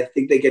 And I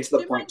think they get to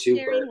the point too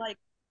where, like,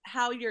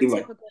 how your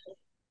typical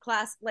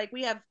class, like,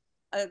 we have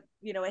a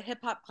hip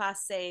hop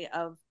class, say,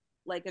 of,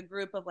 like, a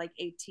group of, like,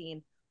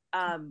 18.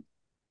 What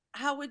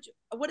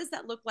does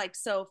that look like?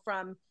 So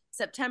from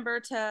September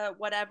to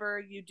whatever,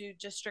 you do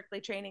just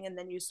strictly training, and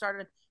then you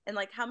started, and,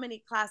 like, how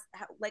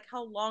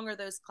long are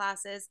those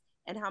classes,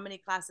 and how many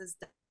classes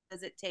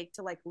does it take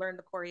to, like, learn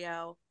the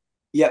choreo?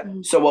 Yeah.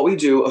 So what we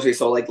do, okay,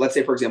 so, like, let's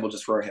say, for example,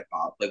 just for our hip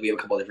hop, like, we have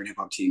a couple of different hip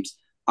hop teams.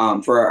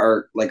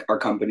 For our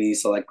company,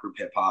 so, like, Group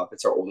Hip Hop,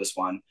 it's our oldest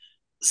one.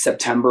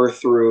 September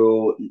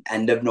through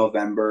end of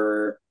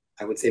November,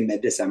 I would say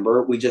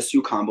mid-December, we just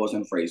do combos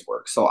and phrase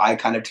work. So I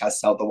kind of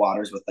test out the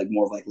waters with, like,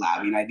 more of, like,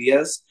 labbing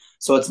ideas.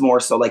 So it's more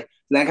so, like,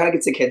 then I kind of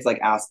get the kids, like,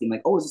 asking,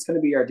 like, oh, is this going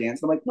to be our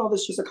dance? And I'm like, no,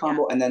 this is just a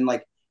combo. And then,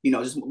 like,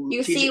 just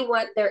you see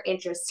what they're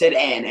interested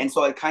in. And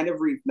so it kind of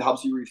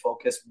helps you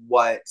refocus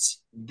what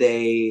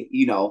they,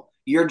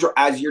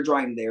 as you're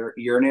drawing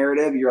your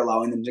narrative, you're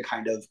allowing them to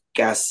kind of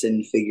guess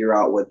and figure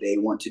out what they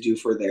want to do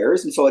for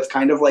theirs. And so it's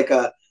kind of like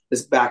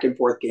this back and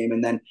forth game,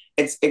 and then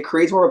it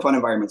creates more of a fun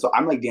environment. So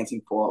I'm, like,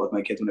 dancing full out with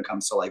my kids when it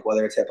comes to, like,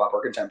 whether it's hip hop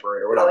or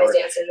contemporary or whatever.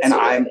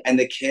 And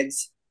the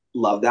kids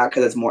love that,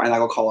 because it's more, and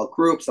I'll call out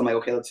groups. I'm like,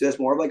 okay, let's do this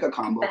more of, like, a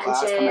combo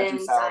convention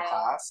style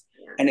class,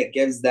 and it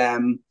gives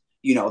them,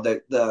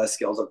 the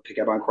skills of pick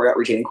up on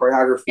retaining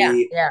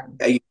choreography,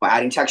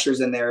 adding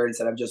textures in there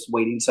instead of just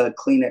waiting to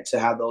clean it to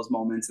have those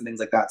moments and things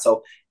like that.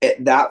 So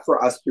that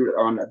for us through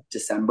on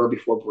December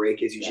before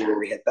break is usually where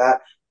we hit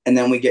that. And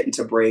then we get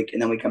into break,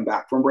 and then we come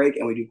back from break,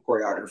 and we do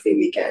choreography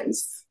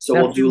weekends. So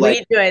we'll do, like,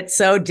 we do it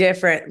so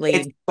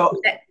differently.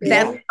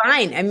 That's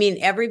fine. I mean,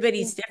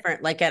 everybody's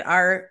different. Like, at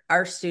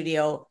our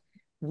studio,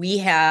 we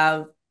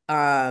have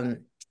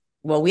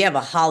we have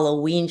a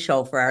Halloween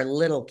show for our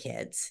little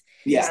kids.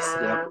 Yes.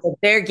 So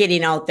they're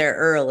getting out there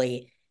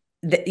early,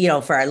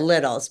 for our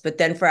littles. But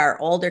then for our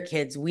older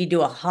kids, we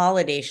do a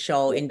holiday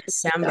show in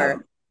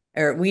December.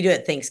 Or we do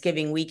it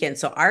Thanksgiving weekend.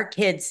 So our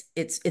kids,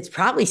 it's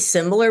probably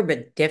similar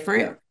but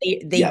different.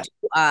 They do,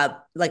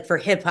 like, for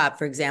hip hop,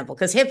 for example,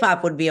 because hip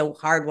hop would be a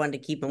hard one to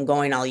keep them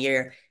going all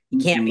year. You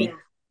can't be,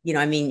 you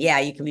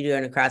can be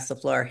doing across the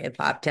floor hip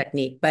hop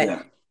technique,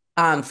 but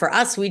for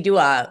us, we do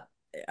a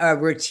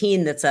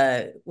routine that's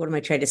what am I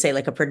trying to say?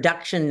 Like a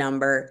production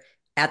number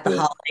at the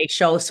holiday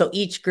show. So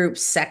each group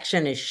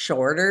section is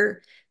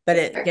shorter, but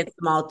it gets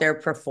them out there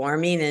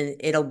performing, and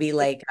it'll be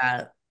like,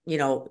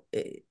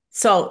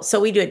 So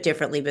we do it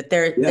differently, but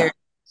they're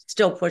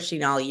still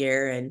pushing all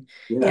year. And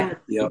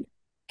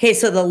Okay,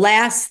 so the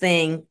last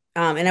thing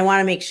and I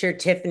want to make sure,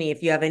 Tiffany,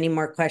 if you have any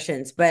more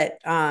questions, but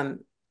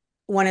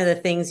one of the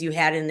things you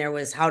had in there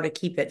was how to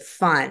keep it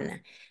fun.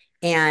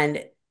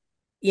 And,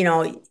 you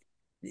know,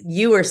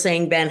 you were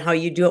saying, Ben, how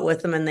you do it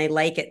with them and they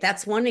like it.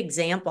 That's one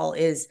example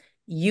is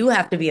you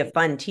have to be a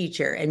fun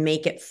teacher and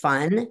make it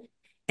fun.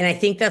 And I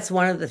think that's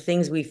one of the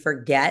things we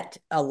forget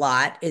a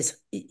lot is,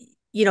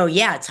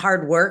 yeah, it's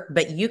hard work,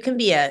 but you can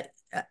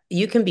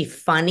be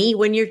funny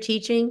when you're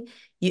teaching.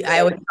 I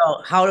always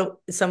go,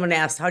 someone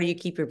asked, how do you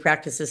keep your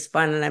practices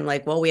fun? And I'm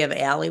like, well, we have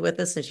Allie with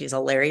us and she's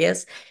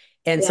hilarious.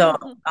 And so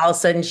all of a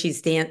sudden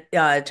she's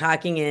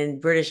talking in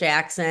British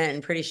accent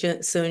and pretty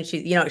soon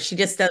she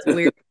just does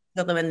weird things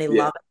with them and they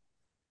love it.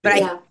 But I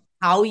think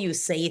how you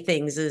say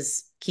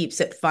things keeps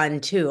it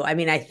fun too. I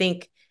mean, I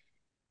think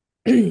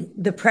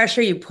the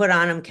pressure you put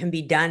on them can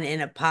be done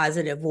in a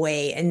positive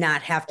way and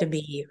not have to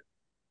be,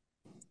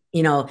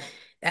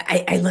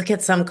 I look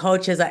at some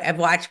coaches, I've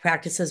watched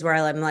practices where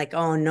I'm like,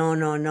 oh, no,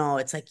 no, no.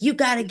 It's like, you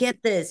got to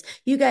get this.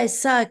 You guys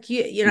suck.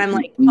 I'm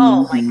like,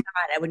 oh my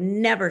God, I would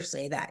never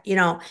say that.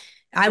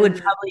 I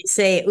would probably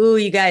say, ooh,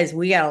 you guys,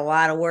 we got a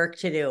lot of work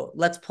to do.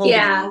 Let's pull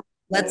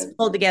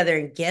together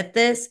and get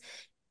this.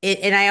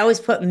 And I always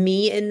put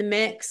me in the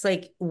mix,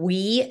 like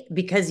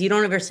because you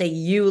don't ever say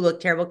you look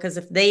terrible. Because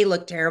if they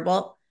look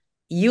terrible,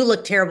 you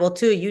look terrible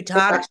too. You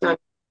talk,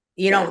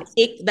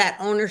 take that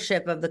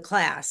ownership of the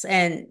class.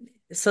 And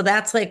so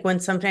that's like when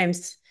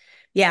sometimes,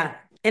 and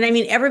I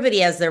mean, everybody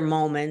has their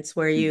moments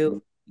where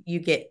you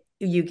get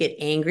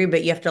angry,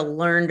 but you have to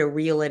learn to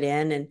reel it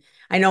in. And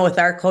I know with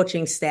our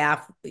coaching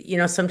staff,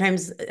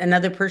 sometimes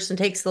another person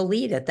takes the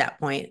lead at that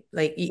point.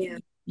 Like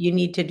you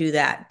need to do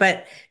that.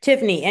 But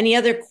Tiffany, any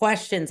other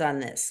questions on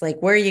this? Like,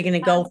 where are you going to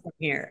go from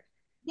here?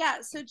 Yeah.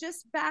 So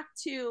just back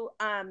to,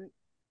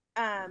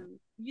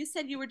 you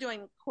said you were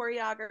doing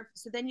choreography.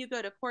 So then you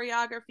go to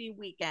choreography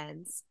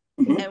weekends.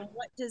 And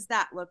what does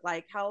that look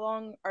like? How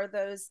long are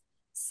those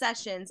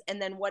sessions?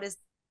 And then what is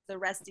the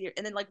rest of your,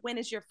 and then like, when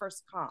is your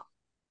first comp?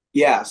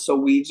 Yeah. So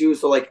when did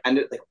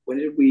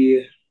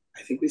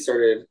I think we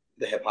started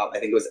the hip hop. I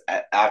think it was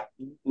at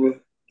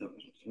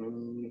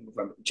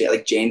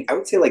like Jane, I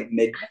would say like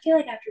mid. I feel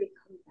like after we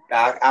come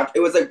back after,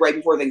 it was like right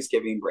before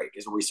Thanksgiving break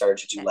is where we started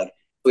to do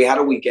we had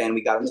a weekend,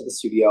 we got into the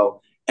studio,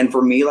 and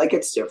for me, like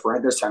it's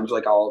different. There's times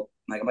like I'm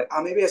like,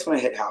 oh, maybe I just want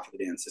to hit half of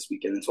the dance this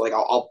weekend, and so like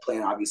I'll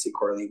plan obviously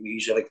quarterly. We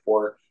usually like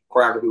 4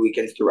 choreography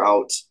weekends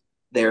throughout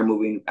there,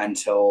 moving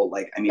until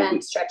like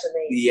stretch of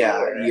the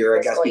year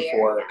I guess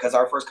before, because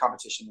our first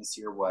competition this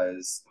year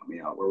was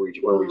where we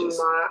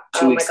just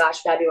 2 weeks,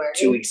 February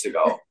 2 weeks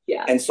ago.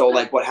 And so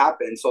like what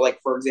happened? So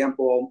like for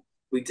example,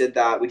 we did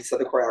that. We just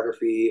had the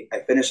choreography. I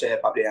finished the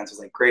hip hop dance. It was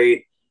like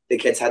great. The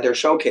kids had their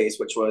showcase,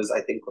 which was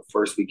I think the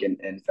first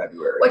weekend in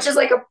February. Which is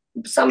like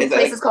some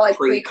places call like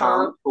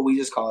pre-comp, but we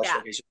just call it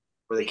showcase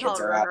where the kids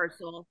are at.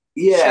 Rehearsal.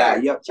 Yeah,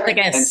 yep. Like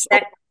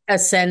a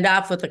send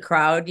off with the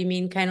crowd. You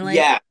mean kind of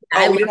like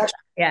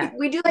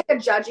we do like a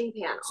judging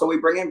panel. So we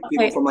bring in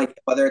people from like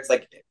whether it's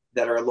like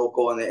that are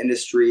local in the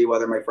industry,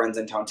 whether my friends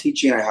in town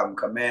teaching, I have them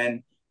come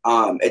in.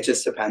 It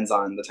just depends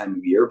on the time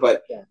of year,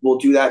 but we'll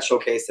do that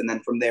showcase, and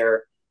then from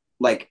there.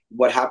 Like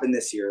what happened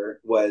this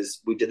year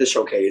was we did the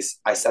showcase.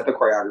 I set the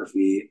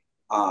choreography.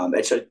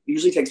 It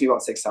usually takes me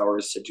about 6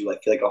 hours to do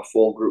like a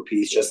full group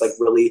piece, just like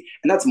really,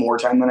 and that's more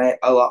time than I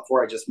allot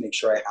for. I just make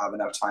sure I have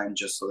enough time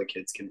just so the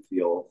kids can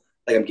feel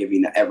like I'm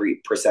giving every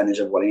percentage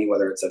of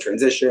whether it's a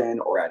transition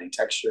or adding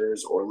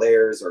textures or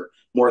layers or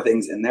more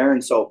things in there.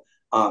 And so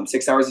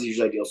 6 hours is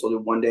usually ideal. So we'll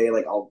do one day,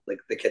 like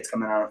the kids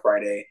come in on a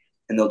Friday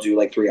and they'll do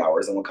like 3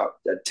 hours and we'll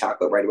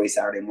tackle it right away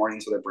Saturday morning.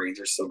 So their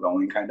brains are still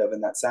going kind of in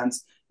that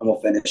sense. And we'll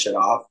finish it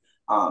off.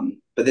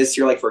 But this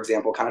year, like, for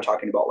example, kind of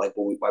talking about like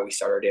why we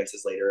start our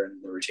dances later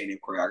and the retaining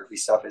choreography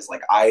stuff is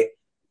like,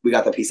 we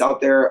got the piece out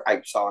there.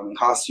 I saw him in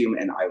costume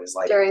and I was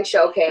like, during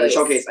showcase,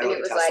 I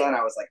looked at Tesla and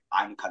I was like,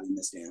 I'm cutting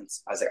this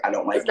dance. I was like, I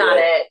don't like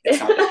it. It's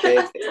not the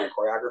kids. It's my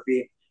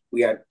choreography.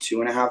 We had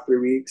 2.5, 3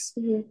 weeks.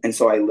 And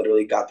so I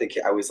literally got the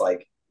kid. I was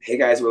like, hey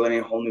guys, we're learning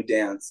a whole new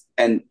dance.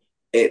 And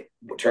it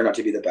turned out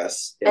to be the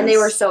best dance. And they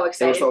were so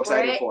excited,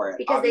 for it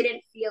because they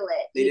didn't feel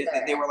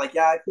it. They were like,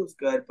 yeah, it feels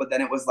good. But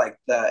then it was like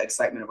the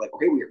excitement of like,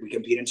 okay, we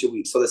compete in 2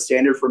 weeks. So the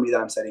standard for me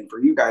that I'm setting for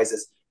you guys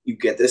is you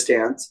get this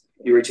dance,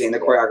 you retain the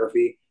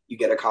choreography, you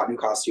get a new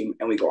costume,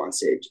 and we go on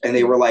stage. And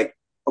they were like,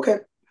 okay.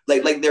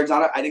 Like there's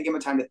not I didn't give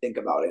them time to think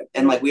about it.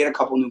 And like we had a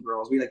couple new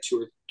girls. We had like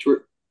two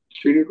or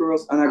three new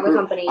girls on that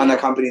group, on the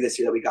company this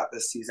year that we got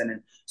this season.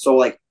 And so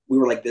like we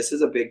were like, this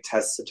is a big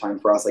test of time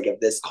for us. Like if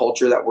this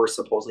culture that we're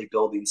supposedly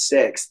building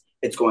sticks,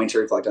 it's going to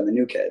reflect on the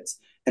new kids.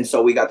 And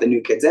so we got the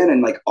new kids in,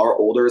 and like our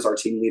olders, our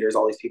team leaders,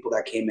 all these people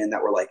that came in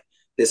that were like,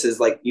 this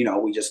is like,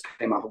 we just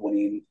came off of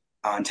winning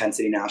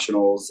Intensity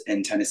Nationals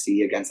in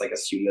Tennessee against like a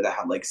studio that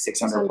had like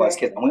 600 plus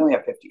kids, and we only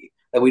have 50.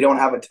 Like we don't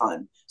have a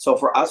ton. So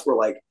for us, we're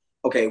like,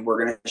 okay,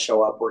 we're going to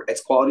show up.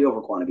 It's quality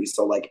over quantity.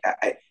 So like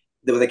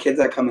the kids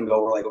that come and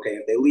go, we're like, okay,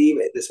 if they leave,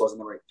 this wasn't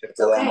the right fit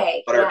for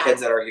them. But our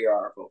kids that are here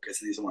are our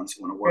focus, and these are the ones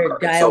who want to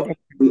work hard.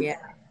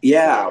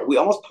 So we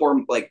almost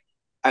pour like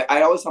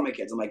I always tell my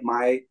kids, I'm like,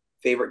 my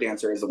favorite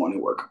dancer is the one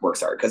who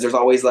works hard. Because there's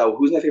always like,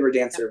 who's my favorite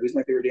dancer? Who's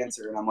my favorite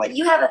dancer? And I'm like,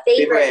 you have a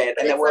favorite.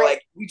 And then we're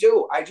like, I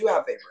do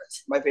have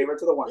favorites. My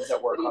favorites are the ones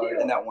that work hard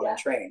and that want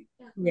to train.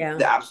 Yeah.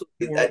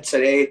 Absolutely.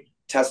 Today,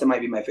 Tessa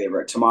might be my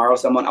favorite. Tomorrow,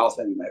 someone else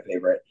might be my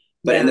favorite.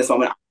 But in this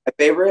moment, I'm my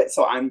favorite.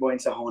 So I'm going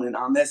to hone in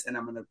on this, and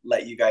I'm going to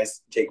let you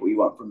guys take what you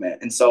want from it.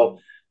 And so,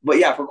 but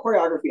yeah, for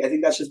choreography, I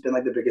think that's just been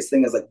like the biggest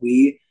thing is like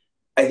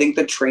I think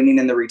the training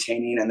and the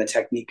retaining and the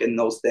technique and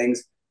those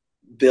things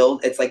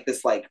build. It's like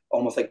this, like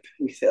almost like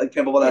we say like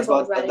pimple that's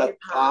about at the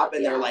top,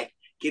 and they're like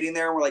getting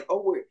there, and we're like,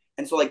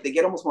 and so like they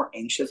get almost more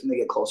anxious when they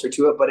get closer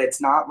to it, but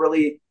it's not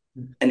really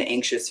an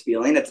anxious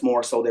feeling. It's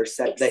more so they're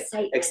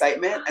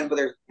excitement, and but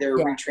they're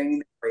retraining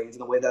their brains.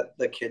 And the way that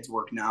the kids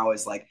work now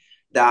is like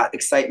that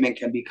excitement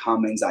can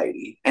become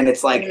anxiety, and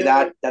it's like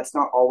that's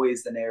not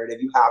always the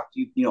narrative. You have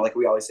to, like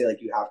we always say,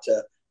 like you have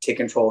to take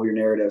control of your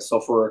narrative.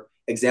 So for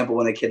example,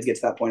 when the kids get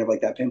to that point of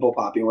like that pimple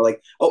popping, we're like,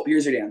 oh,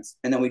 here's your dance,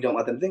 and then we don't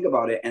let them think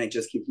about it, and it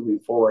just keeps moving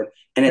forward.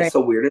 And it's so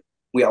weird.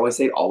 We always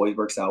say it always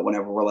works out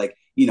whenever we're like,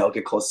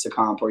 get close to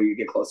comp, or you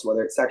get close to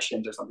whether it's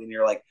sections or something.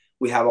 You're like,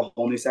 we have a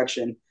whole new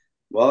section.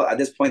 Well, at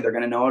this point, they're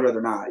going to know it or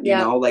they're not. You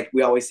know, like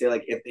we always say,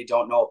 like if they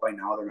don't know it by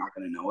now, they're not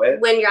going to know it.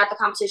 When you're at the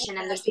competition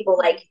and there's people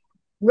like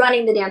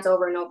running the dance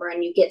over and over,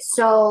 and you get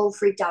so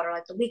freaked out, or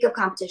like the week of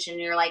competition,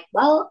 and you're like,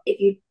 well,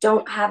 if you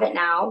don't have it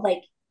now,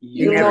 like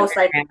you almost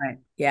like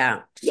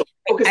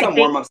focus on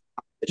warm-ups.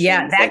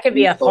 Yeah, that could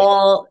be a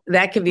whole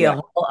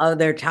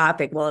other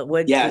topic. Well, it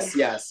would. Yes.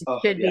 It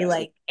should be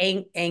like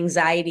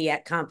anxiety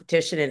at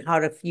competition and how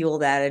to fuel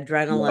that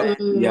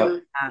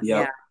adrenaline.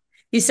 Yep.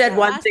 You said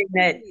one thing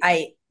that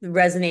I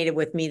resonated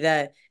with me,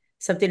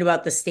 something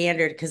about the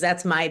standard, because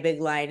that's my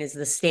big line is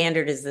the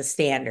standard is the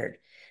standard.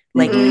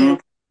 Like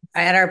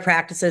at our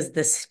practices,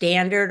 the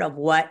standard of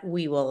what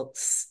we will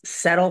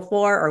settle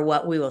for or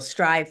what we will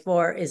strive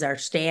for is our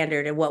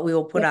standard, and what we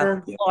will put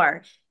on the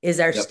floor is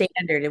our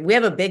standard. And we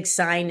have a big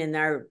sign in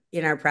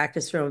our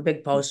practice room, a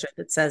big poster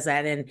that says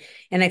that.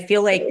 And I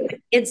feel like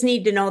kids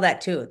need to know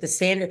that too. The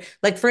standard,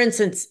 like for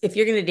instance, if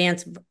you're going to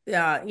dance,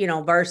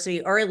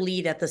 varsity or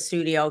elite at the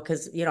studio,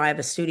 because, I have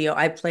a studio,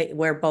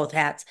 wear both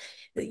hats.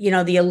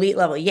 The elite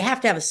level, you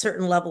have to have a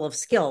certain level of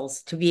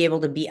skills to be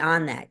able to be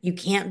on that. You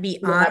can't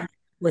be on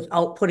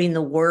without putting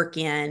the work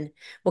in.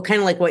 Well,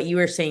 kind of like what you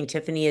were saying,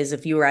 Tiffany, is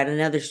if you were at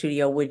another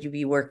studio, would you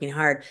be working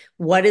hard?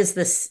 What is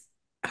this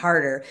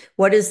harder?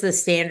 What is the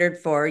standard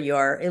for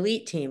your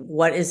elite team?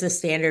 What is the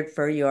standard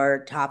for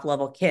your top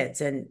level kids?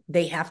 And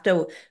they have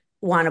to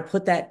want to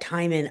put that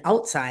time in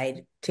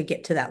outside to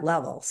get to that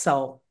level.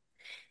 So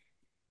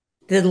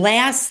the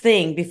last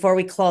thing before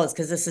we close,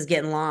 because this is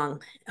getting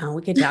long,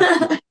 we can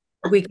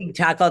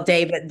talk all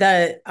day, but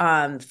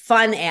the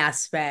fun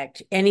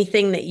aspect,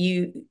 anything that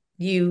you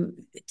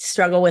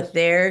struggle with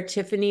there,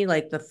 Tiffany,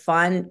 like the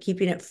fun,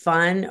 keeping it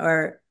fun?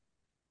 Or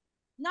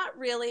not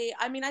really.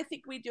 I mean, I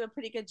think we do a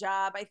pretty good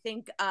job. I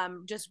think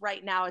just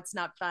right now it's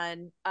not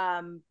fun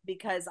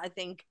because I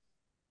think,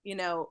 I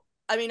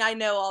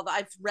know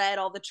I've read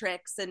all the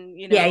tricks and,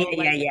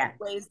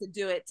 ways to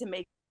do it to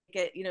make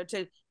it,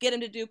 to get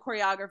him to do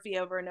choreography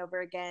over and over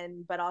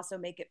again, but also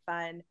make it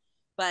fun.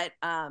 But,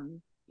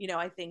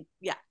 I think,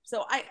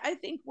 so I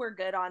think we're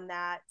good on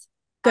that.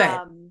 Good.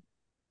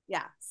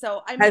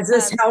 So has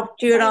this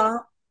helped you at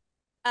all?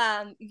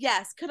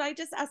 Yes. Could I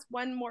just ask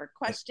one more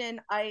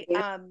question?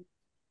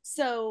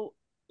 So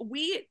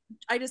we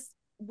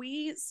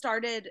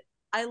started,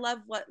 I love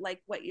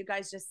what you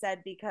guys just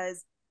said,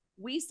 because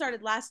we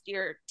started last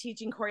year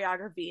teaching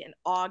choreography in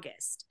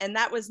August, and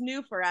that was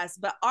new for us,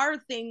 but our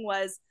thing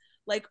was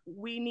like,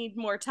 we need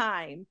more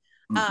time.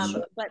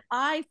 But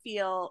I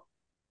feel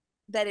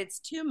that it's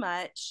too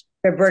much.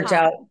 They're burnt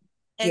out.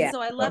 And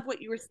so I love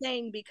what you were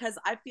saying, because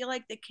I feel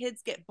like the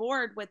kids get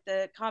bored with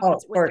the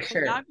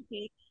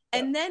choreography.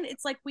 And then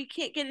it's like we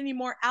can't get any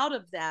more out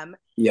of them.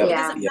 It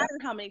doesn't matter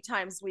how many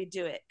times we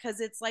do it,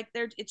 because it's like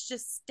it's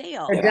just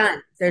stale. They're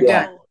done. They're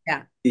done.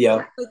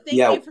 So thank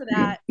you for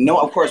that. No,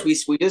 of course.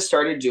 We just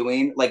started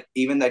doing, like,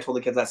 even I told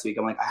the kids last week,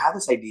 I'm like, I have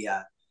this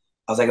idea.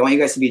 I was like, I want you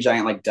guys to be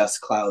giant like dust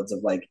clouds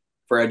of like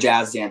for a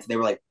jazz dance. And they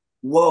were like,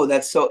 whoa,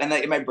 that's so, and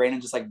like in my brain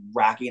I'm just like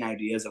racking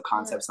ideas of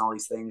concepts and all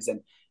these things.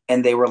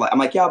 And they were like, I'm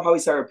like, yeah, I'll probably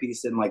start a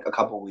piece in like a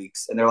couple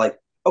weeks. And they're like,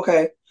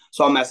 okay.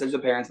 So I'll message the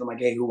parents. And I'm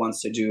like, hey, who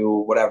wants to do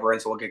whatever? And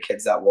so we'll get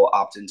kids that will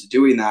opt into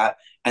doing that.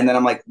 And then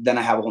I'm like, then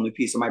I have a whole new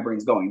piece. So my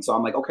brain's going. So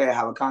I'm like, okay, I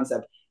have a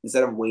concept.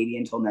 Instead of waiting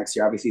until next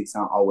year, obviously it's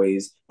not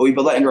always, but we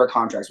build that into our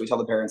contracts. We tell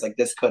the parents like,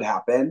 this could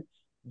happen,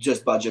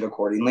 just budget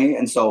accordingly.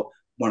 And so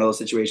one of those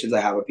situations,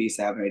 I have a piece,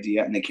 I have an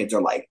idea, and the kids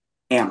are like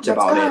amped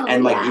about it.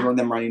 And like even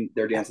them running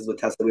their dances with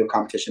Tessa, we have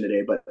competition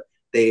today, but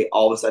they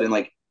all of a sudden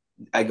like,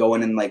 I go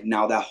in and like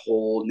now that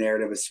whole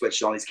narrative is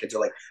switched. All these kids are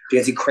like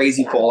dancing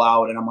crazy full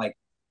out, and I'm like,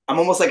 I'm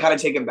almost like kind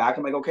of taken back.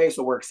 I'm like, okay,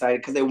 so we're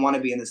excited because they want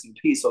to be in this new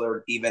piece. So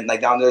they're even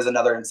like now there's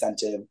another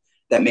incentive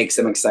that makes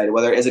them excited,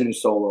 whether it is a new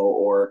solo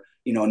or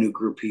a new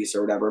group piece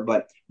or whatever.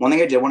 But one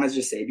thing I did want to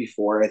just say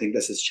before, I think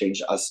this has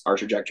changed our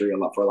trajectory a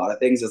lot for a lot of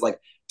things, is like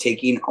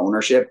taking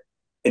ownership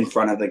in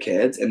front of the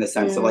kids, in the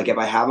sense of like, if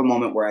I have a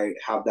moment where I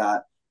have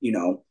that,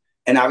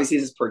 And obviously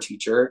this is per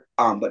teacher.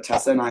 But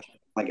Tessa and I,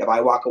 like, if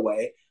I walk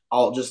away,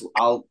 I'll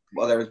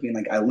whether it's being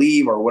like I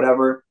leave or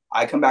whatever,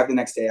 I come back the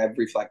next day, I've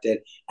reflected,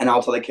 and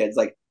I'll tell the kids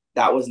like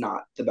that was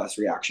not the best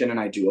reaction, and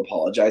I do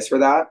apologize for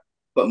that.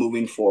 But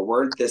moving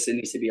forward, this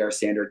needs to be our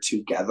standard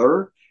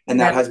together, and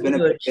that has been a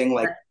big thing.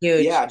 Like,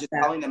 yeah, just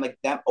telling them like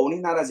that,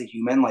 owning that as a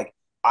human. Like,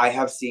 I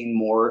have seen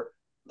more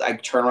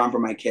like turn around for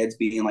my kids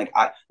being like,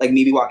 I like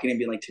me be walking in and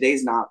being like,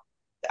 today's not,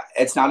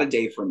 it's not a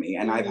day for me,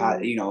 and I've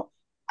had, you know,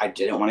 I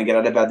didn't want to get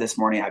out of bed this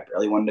morning. I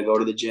barely wanted to go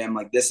to the gym.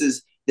 Like, this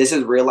is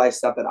real life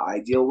stuff that I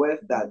deal with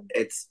that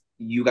it's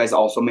you guys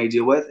also may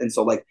deal with. And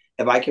so like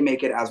if I can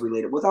make it as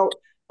related without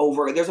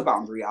over, there's a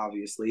boundary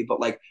obviously,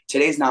 but like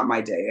today's not my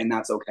day and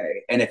that's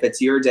okay. And if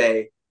it's your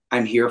day,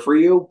 I'm here for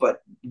you,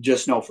 but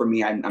just know for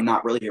me, I'm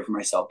not really here for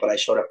myself, but I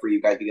showed up for you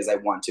guys because I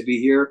want to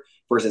be here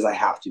versus I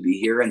have to be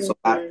here. And so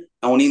that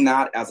owning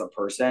that as a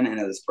person and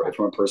as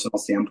from a personal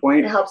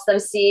standpoint, it helps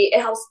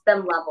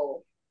them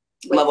level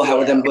head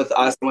with them, with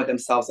us and with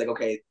themselves. Like,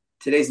 okay,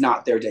 today's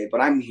not their day,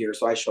 but I'm here.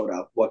 So I showed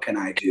up. What can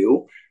I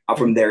do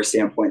from their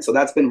standpoint? So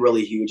that's been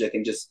really huge. I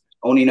think just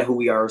owning who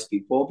we are as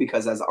people,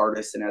 because as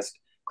artists and as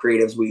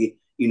creatives, we,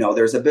 you know,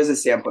 there's a business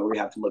standpoint we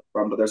have to look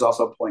from, but there's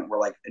also a point where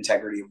like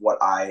integrity of what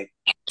I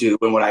do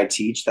and what I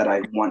teach that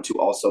I want to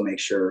also make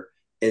sure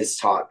is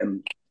taught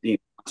and, you know,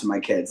 to my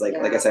kids. Like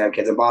I said, I have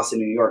kids in Boston,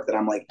 New York that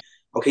I'm like,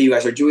 okay, you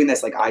guys are doing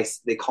this. Like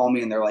they call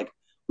me and they're like,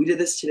 we did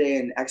this today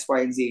in X,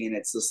 Y, and Z. And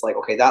it's just like,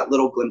 okay, that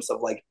little glimpse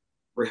of like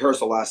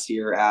rehearsal last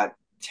year at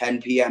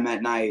 10 p.m.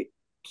 at night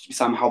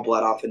somehow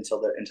bled off into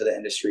the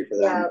industry for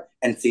them,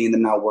 and seeing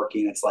them now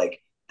working, it's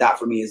like that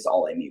for me is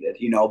all I needed,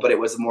 you know. But it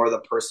was more the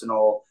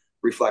personal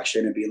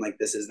reflection and being like,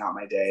 this is not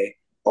my day,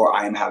 or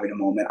I am having a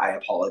moment, I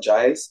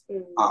apologize.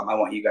 I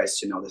want you guys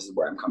to know this is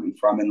where I'm coming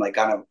from, and like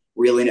kind of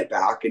reeling it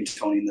back and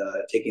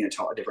taking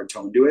a different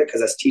tone to it,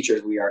 because as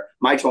teachers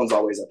my tone's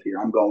always up here,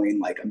 I'm going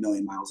like a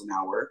million miles an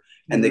hour,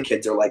 and the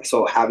kids are like,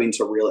 so having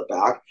to reel it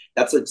back,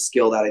 that's a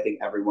skill that I think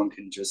everyone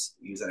can just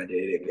use on a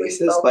day-to-day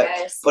basis. But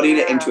putting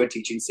it into a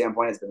teaching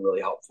standpoint has been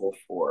really helpful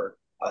for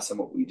us and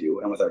what we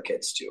do, and with our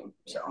kids too.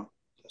 So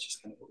that's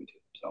just kind of what we do.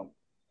 So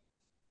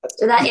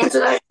did that answer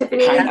that,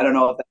 Tiffany? I don't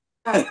know if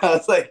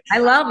that I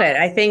love it.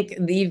 I think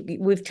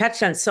we've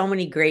touched on so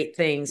many great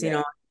things. You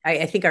know,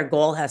 I think our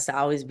goal has to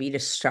always be to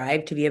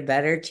strive to be a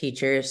better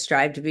teacher,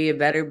 strive to be a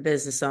better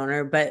business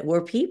owner, but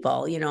we're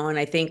people, you know, and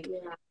I think,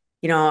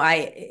 you know,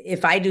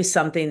 if I do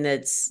something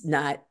that's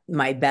not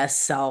my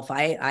best self,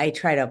 I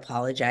try to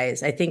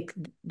apologize. I think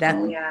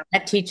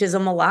that teaches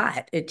them a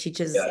lot. It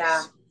teaches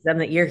them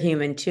that you're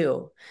human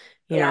too,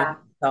 you know,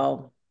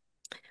 so.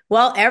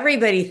 Well,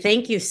 everybody,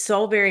 thank you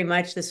so very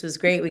much. This was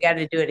great. We got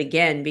to do it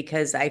again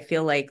because I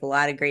feel like a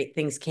lot of great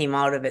things came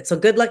out of it. So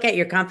good luck at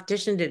your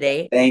competition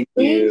today. Thank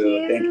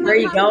you. Where are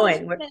you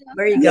going? Where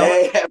are you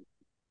going?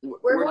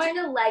 We're going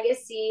to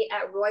Legacy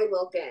at Roy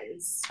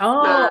Wilkins.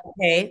 Oh,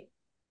 okay.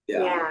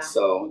 Yeah.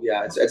 So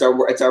it's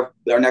our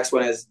next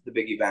one is the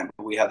big event.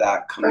 We have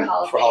that coming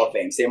for Hall of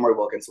Fame. Same Roy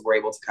Wilkins. So we're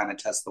able to kind of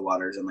test the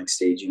waters and like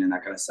staging and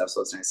that kind of stuff.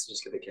 So it's nice to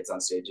just get the kids on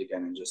stage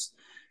again and just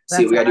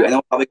see what we gotta do. And then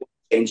we'll probably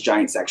change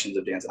giant sections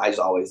of dance. I just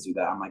always do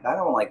that. I'm like, I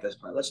don't like this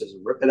part. Let's just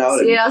rip it out.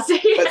 We do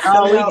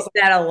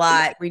that a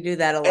lot. We do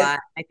that a lot.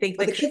 I think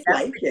the kids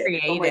like it.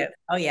 Creative.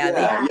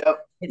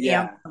 They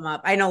amp them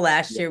up. I know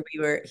last year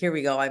here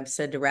we go. I'm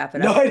said to wrap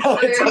it up. No, I know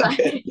it's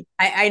okay.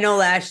 I know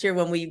last year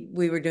when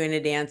we were doing a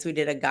dance, we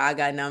did a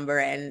Gaga number,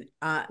 and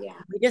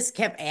we just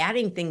kept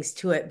adding things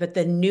to it. But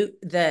the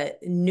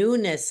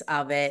newness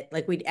of it,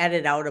 like we'd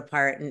edit out a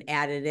part and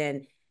add it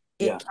in.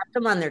 It kept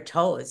them on their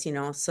toes, you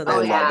know. So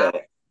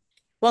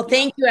well,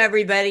 thank you,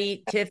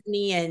 everybody.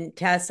 Tiffany and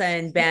Tessa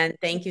and Ben,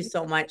 thank you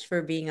so much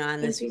for being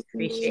on this. We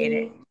appreciate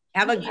it.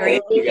 Have a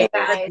great day.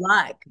 Good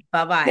luck.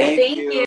 Bye-bye. Thank you.